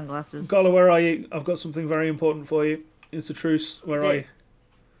wearing sunglasses. Ghala, where are you? I've got something very important for you. It's a truce. Where are you?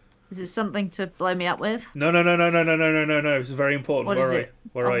 Is it something to blow me up with? No. It's very important. What Where is are it? you?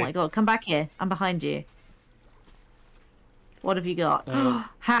 Where Oh are my you? god, come back here. I'm behind you. What have you got?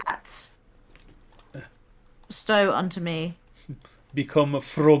 Hat. Bestow unto me. Become a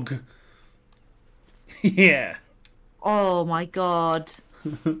frog. Yeah. Oh my god.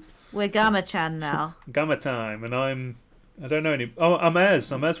 We're Gamma-chan now. Gamma time, and I don't know any. Oh, I'm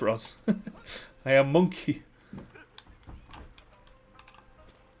Ez Ross. I am Monkey.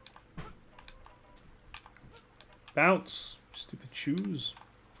 Bounce. Stupid shoes.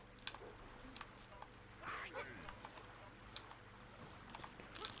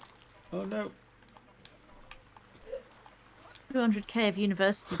 Oh no. 200k of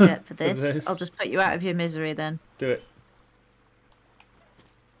university debt for this. this. I'll just put you out of your misery then. Do it.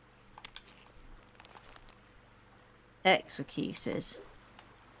 Executed.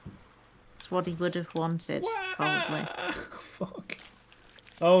 That's what he would have wanted, probably. Fuck.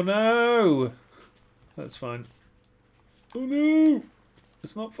 Oh no! That's fine. Oh no!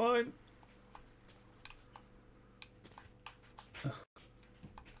 It's not fine.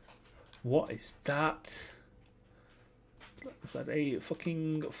 What is that? Is that a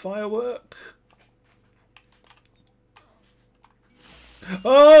fucking firework?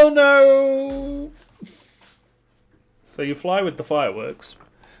 Oh no! So you fly with the fireworks.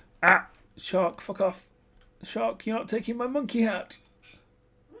 Ah! Shark, fuck off. Shark, you're not taking my monkey hat.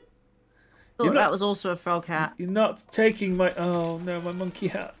 Thought that was also a frog hat. You're not taking my... Oh no, my monkey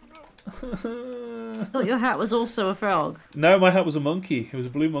hat. Thought your hat was also a frog. No, my hat was a monkey. It was a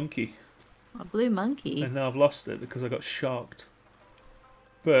blue monkey. A blue monkey? And now I've lost it because I got sharked.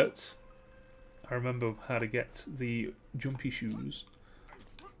 But I remember how to get the jumpy shoes.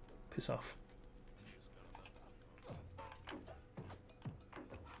 Piss off.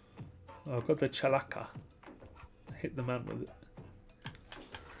 Oh, I've got the chalaka. I hit the man with it.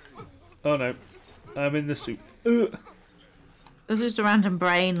 Oh no. I'm in the soup. Ugh. There was just a random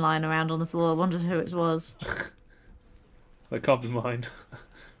brain lying around on the floor. I wondered who it was. That can't be mine.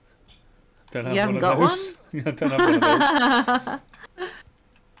 Don't have You haven't one got of those. one? Yeah, I don't have one of those.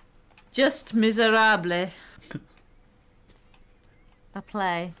 Just miserable. A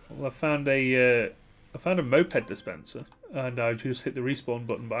play. Well, I found a moped dispenser, and I just hit the respawn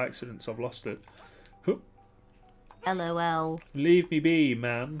button by accident, so I've lost it. Hoop. LOL. Leave me be,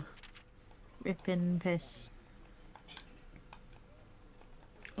 man. Ripping piss.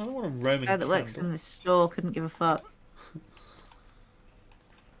 I don't want a Roman The guy that works in this store couldn't give a fuck.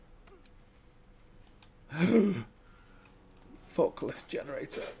 Forklift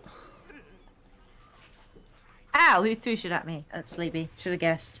generator. Ow! Who threw shit at me? That's Sleepy. Should have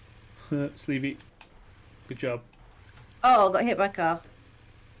guessed. Sleevey. Good job. Oh, got hit by a car.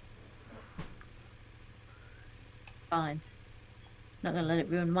 Fine. Not gonna let it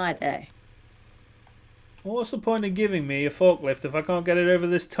ruin my day. Well, what's the point of giving me a forklift if I can't get it over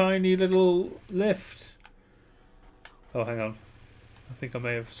this tiny little lift? Oh, hang on. I think I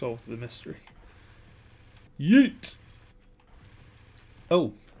may have solved the mystery. Yeet!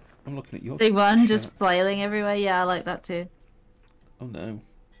 Oh, I'm looking at your Big one, chat. just flailing everywhere. Yeah, I like that too. Oh no.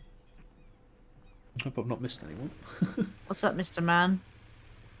 I hope I've not missed anyone. What's up, Mr. Man?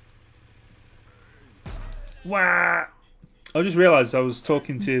 Wah! I just realised I was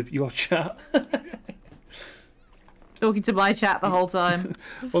talking to your chat. Talking to my chat the whole time.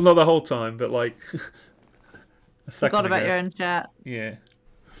 Well, not the whole time, but like a second Forgot about ago. your own chat. Yeah.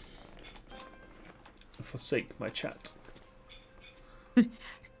 I forsake my chat. You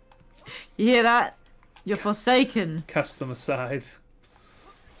hear that? You're forsaken. Cast them aside.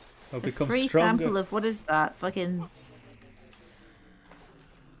 I'll A become free stronger. sample of what is that? Fucking.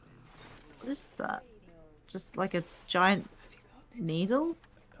 What is that? Just like a giant needle?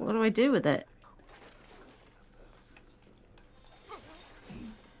 What do I do with it?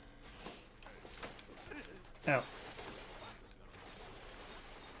 Ow.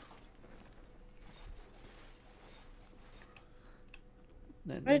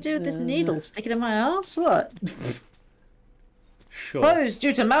 What do I do with this needle? Stick it in my ass? What? Sure. Closed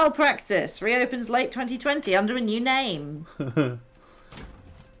due to malpractice. Reopens late 2020 under a new name. I'll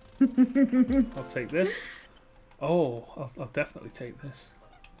take this. Oh, I'll definitely take this.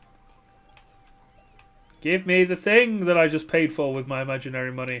 Give me the thing that I just paid for with my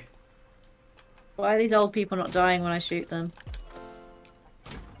imaginary money. Why are these old people not dying when I shoot them?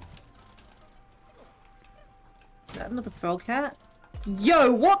 Is that another frog hat?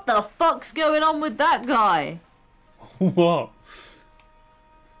 Yo, what the fuck's going on with that guy? What?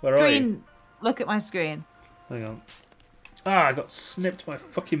 Where are you? Screen. Look at my screen. Hang on. Ah, I got snipped by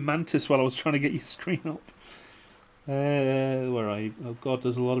fucking mantis while I was trying to get your screen up. Where are you? Oh god,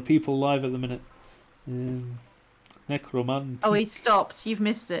 there's a lot of people live at the minute. Necromant. Oh, he stopped. You've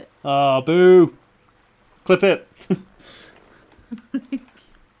missed it. Ah, boo! Clip it! I'm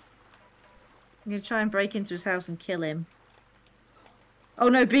gonna try and break into his house and kill him. Oh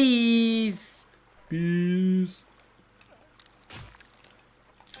no, bees! Bees.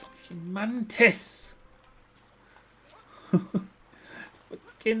 Fucking mantis!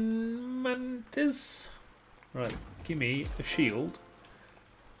 Fucking mantis! Right, gimme a shield.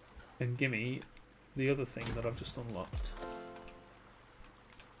 And gimme the other thing that I've just unlocked.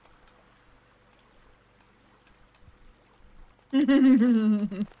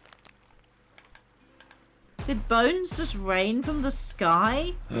 Did bones just rain from the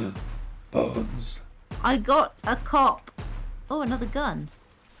sky? Bones. I got a cop. Oh, another gun.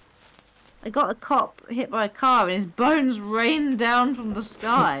 I got a cop hit by a car and his bones rained down from the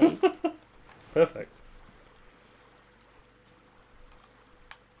sky. Perfect.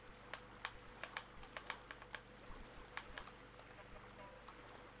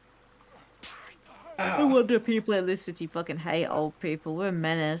 No wonder people in this city fucking hate old people. We're a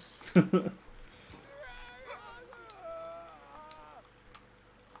menace.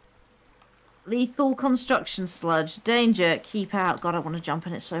 Lethal construction sludge. Danger. Keep out. God, I want to jump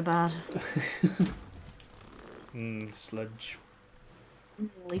in it so bad. Sludge.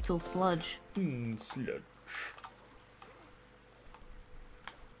 Lethal sludge. Sludge.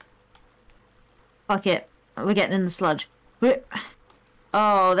 Fuck it. We're getting in the sludge.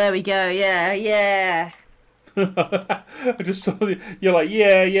 Oh, there we go. Yeah, yeah. I just saw you're like,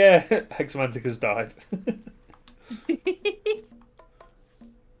 yeah. Hexamantic has died.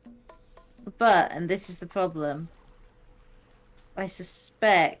 But, and this is the problem, I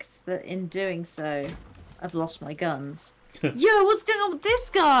suspect that in doing so, I've lost my guns. Yo, what's going on with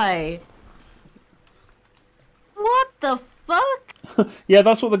this guy? What the fuck? Yeah,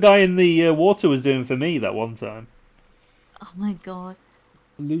 that's what the guy in the water was doing for me that one time. Oh my god.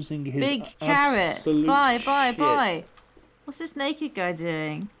 Losing his Big carrot. absolute Bye. shit. What's this naked guy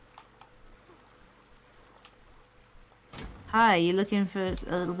doing? Hi, you looking for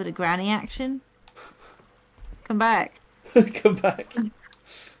a little bit of granny action? Come back. Come back.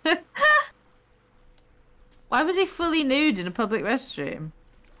 Why was he fully nude in a public restroom?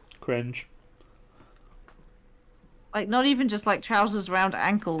 Cringe. Like, not even just like trousers around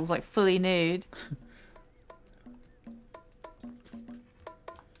ankles, like fully nude.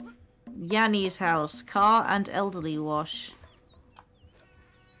 Yanni's house. Car and elderly wash.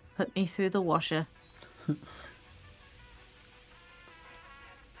 Put me through the washer.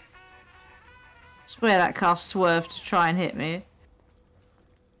 Swear that car swerved to try and hit me.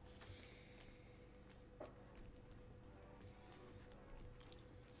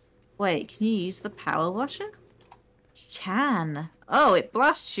 Wait, can you use the power washer? You can. Oh, it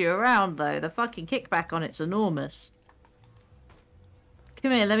blasts you around though. The fucking kickback on it's enormous.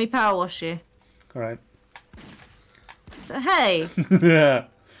 Come here, let me power wash you. Alright. So, hey. Yeah.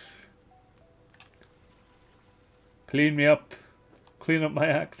 Clean me up. Clean up my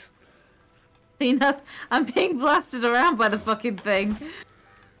act. Clean up. I'm being blasted around by the fucking thing.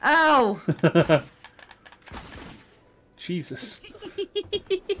 Ow! Jesus.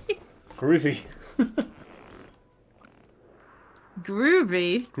 Groovy.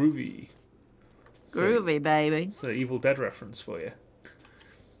 Groovy. Groovy. Groovy, baby. It's an Evil Dead reference for you.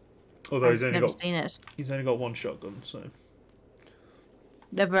 Although I've never seen it. He's only got one shotgun, so.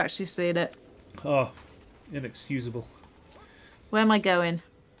 Never actually seen it. Oh, inexcusable. Where am I going?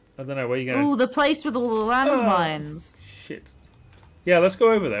 I don't know, where are you going? Ooh, the place with all the landmines. Shit. Yeah, let's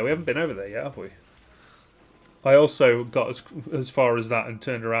go over there. We haven't been over there yet, have we? I also got as far as that and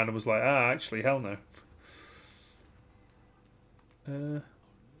turned around and was like, actually, hell no.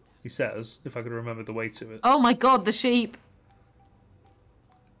 He says, if I could remember the way to it. Oh my god, the sheep.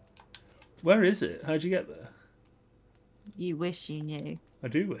 Where is it? How'd you get there? You wish you knew. I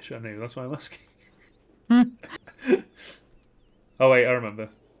do wish I knew. That's why I'm asking. Oh, wait, I remember.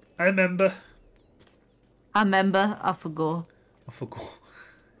 I remember. I forgot. I forgot.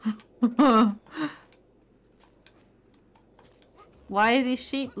 Why do these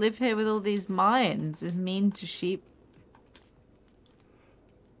sheep live here with all these mines? Is mean to sheep.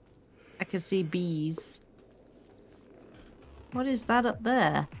 I can see bees. What is that up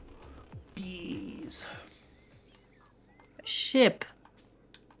there? Bees. Ship.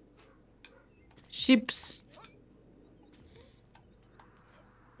 Ships.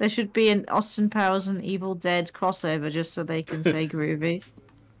 There should be an Austin Powers and Evil Dead crossover just so they can say groovy.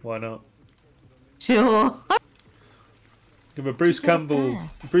 Why not? Sure. Yeah, but Bruce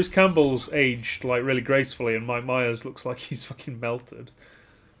Campbell's aged like really gracefully, and Mike Myers looks like he's fucking melted.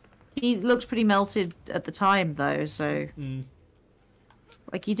 He looked pretty melted at the time, though. So,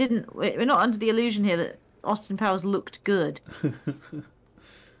 like, he didn't. We're not under the illusion here that Austin Powers looked good,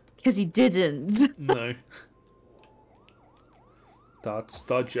 because he didn't. No. That's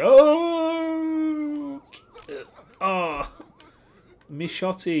the joke. Ah, me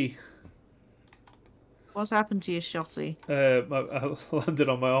shotty. What's happened to your shotty? I landed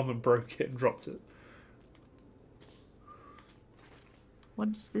on my arm and broke it and dropped it. What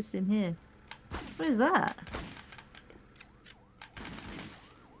is this in here? What is that?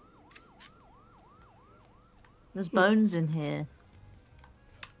 There's bones in here.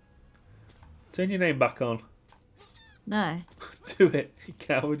 Turn your name back on. No. Do it, you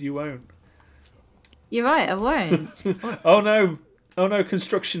coward, you won't. You're right, I won't. Oh no! Oh no,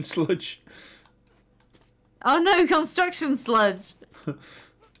 construction sludge. Oh no, construction sludge.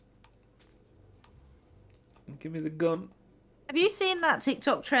 Give me the gun. Have you seen that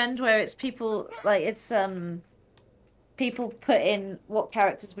TikTok trend where it's people, like, it's, people put in what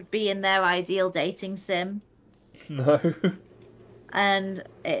characters would be in their ideal dating sim? No. And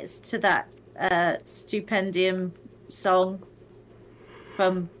it's to that, Stupendium song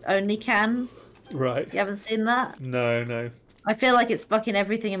from Only Cans. Right. You haven't seen that? No, no. I feel like it's fucking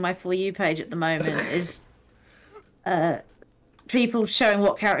everything in my For You page at the moment is people showing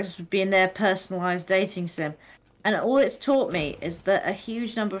what characters would be in their personalised dating sim. And all it's taught me is that a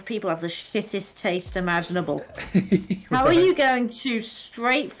huge number of people have the shittest taste imaginable. How are you going to,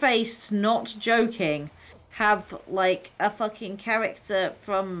 straight-faced, not joking, have, like, a fucking character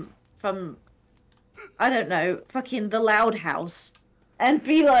from I don't know, fucking The Loud House, and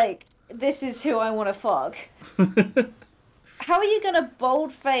be like, this is who I want to fuck? How are you gonna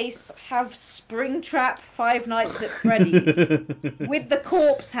boldface have Springtrap Five Nights at Freddy's with the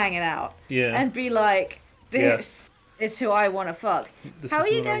corpse hanging out? Yeah. And be like, this is who I want to fuck? How are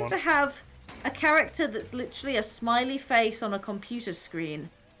you going to have a character that's literally a smiley face on a computer screen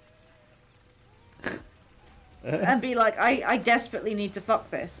and be like, I desperately need to fuck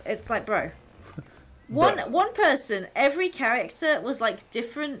this? It's like, bro. One person, every character was like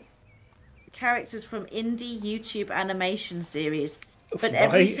different characters from indie YouTube animation series, but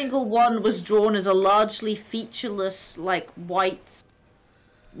every single one was drawn as a largely featureless, like, white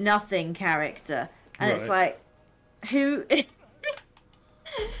nothing character, and it's like, who are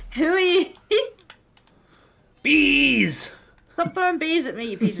you? Bees! Stop throwing bees at me,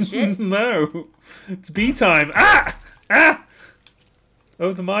 you piece of shit. No, it's bee time. Ah! Ah!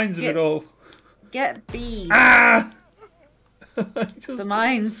 Oh, the minds of it all. Get bees. Ah! The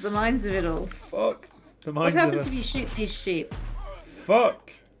minds of it all. Fuck. The minds What of happens us. if you shoot these sheep?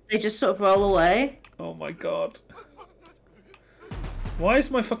 Fuck. They just sort of roll away. Oh my god. Why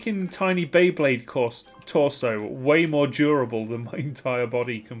is my fucking tiny Beyblade torso way more durable than my entire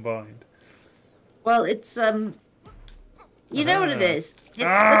body combined? Well, it's you know what it is? It's the Oh,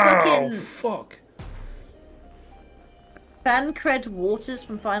 fucking fuck. Thancred Waters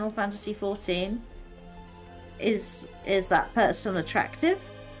from Final Fantasy XIV. Is that person attractive?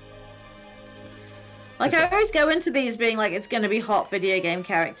 Like, I always go into these being like, it's going to be hot video game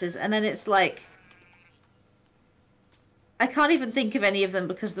characters, and then it's like, I can't even think of any of them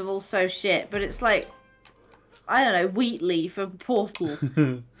because they're all so shit, but it's like, I don't know, Wheatley from Portal.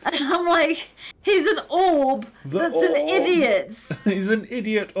 And I'm like, he's an orb that's an idiot. He's an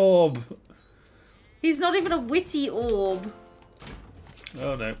idiot orb. He's not even a witty orb.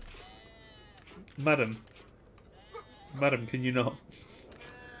 Oh no. Madam. Madam, can you not?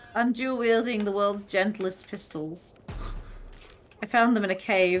 I'm dual wielding the world's gentlest pistols. I found them in a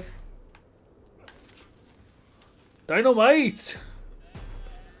cave. Dynamite!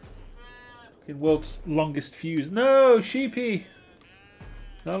 Fucking world's longest fuse. No, sheepy!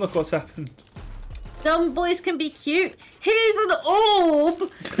 Now look what's happened. Dumb boys can be cute. He's an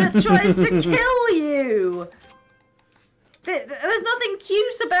orb that tries to kill you. There's nothing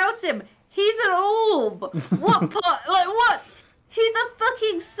cute about him. He's an orb. What part? Like what? He's a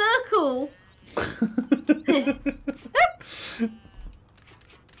fucking circle.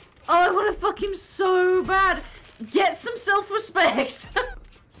 Oh, I want to fuck him so bad. Get some self-respect.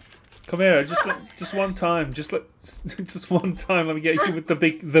 Come here, just one time. Just one time. Let me get you with the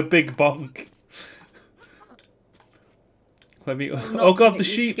big bonk. Let me. Oh god, the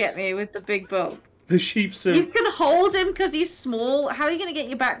sheep. Get me with the big bonk. The sheep's. You can hold him because he's small. How are you going to get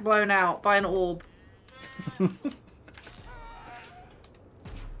your back blown out by an orb?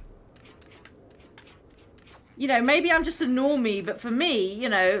 You know, maybe I'm just a normie, but for me, you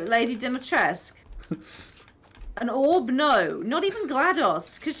know, Lady Dimitrescu. An orb? No. Not even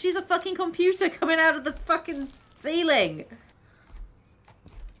GLaDOS, because she's a fucking computer coming out of the fucking ceiling.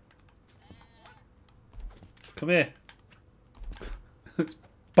 Come here. It's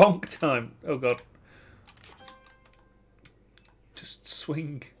bonk time. Oh god. Just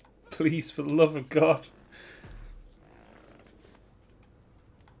swing, please, for the love of God.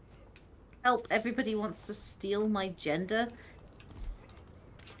 Help, everybody wants to steal my gender.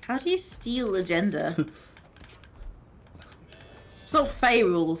 How do you steal a gender? It's not Fey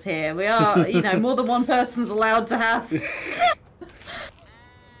rules here. We are, you know, more than one person's allowed to have.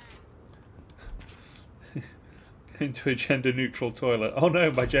 into a gender-neutral toilet. Oh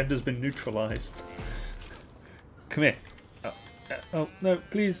no, my gender's been neutralised. Come here. Oh no,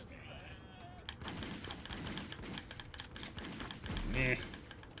 please. Yeah.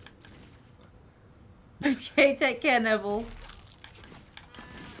 Okay, take care, Neville.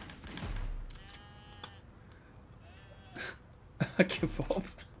 I give up.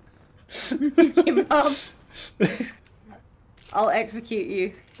 Give up. I'll execute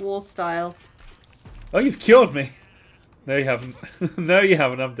you, war style. Oh, you've cured me. No, you haven't. No, you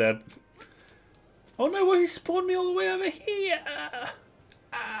haven't. I'm dead. Oh no, well, he spawned me all the way over here.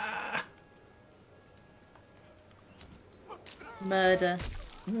 Murder.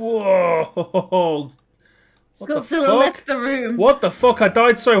 Whoa. Scott still left the room. What the fuck? I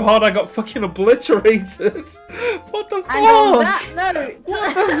died so hard I got fucking obliterated. What the fuck? And on that note.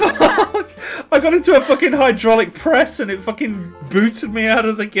 What the fuck? I got into a fucking hydraulic press and it fucking booted me out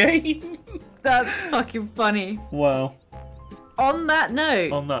of the game. That's fucking funny. Wow. On that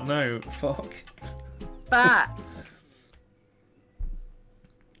note. On that note, fuck. Back.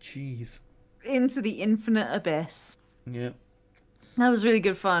 Jeez. Into the infinite abyss. Yeah. That was really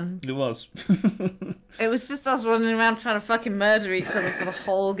good fun. It was. It was just us running around trying to fucking murder each other for the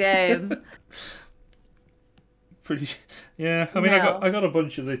whole game. Pretty. Yeah, I mean, No. I got a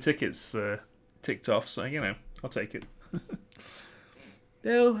bunch of the tickets ticked off, so you know, I'll take it.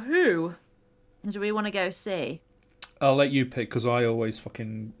 Bill, who do we want to go see? I'll let you pick because I always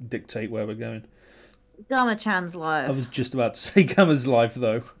fucking dictate where we're going. Gamma-chan's live. I was just about to say Gamma's live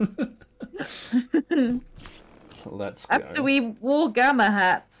though. Let's go. After we wore Gamma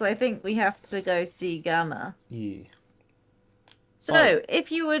hats, I think we have to go see Gamma. Yeah. So,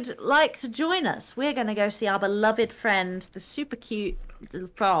 if you would like to join us, we're going to go see our beloved friend, the super cute little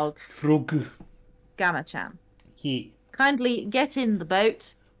frog, Frog. Gamma-chan. Yeah. Kindly get in the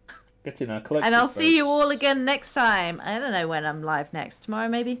boat, Get in our collective. and I'll see you boats. all again next time. I don't know when I'm live next. Tomorrow,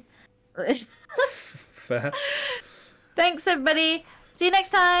 maybe? Fair. Thanks, everybody. See you next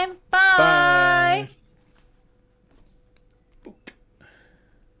time. Bye. Bye.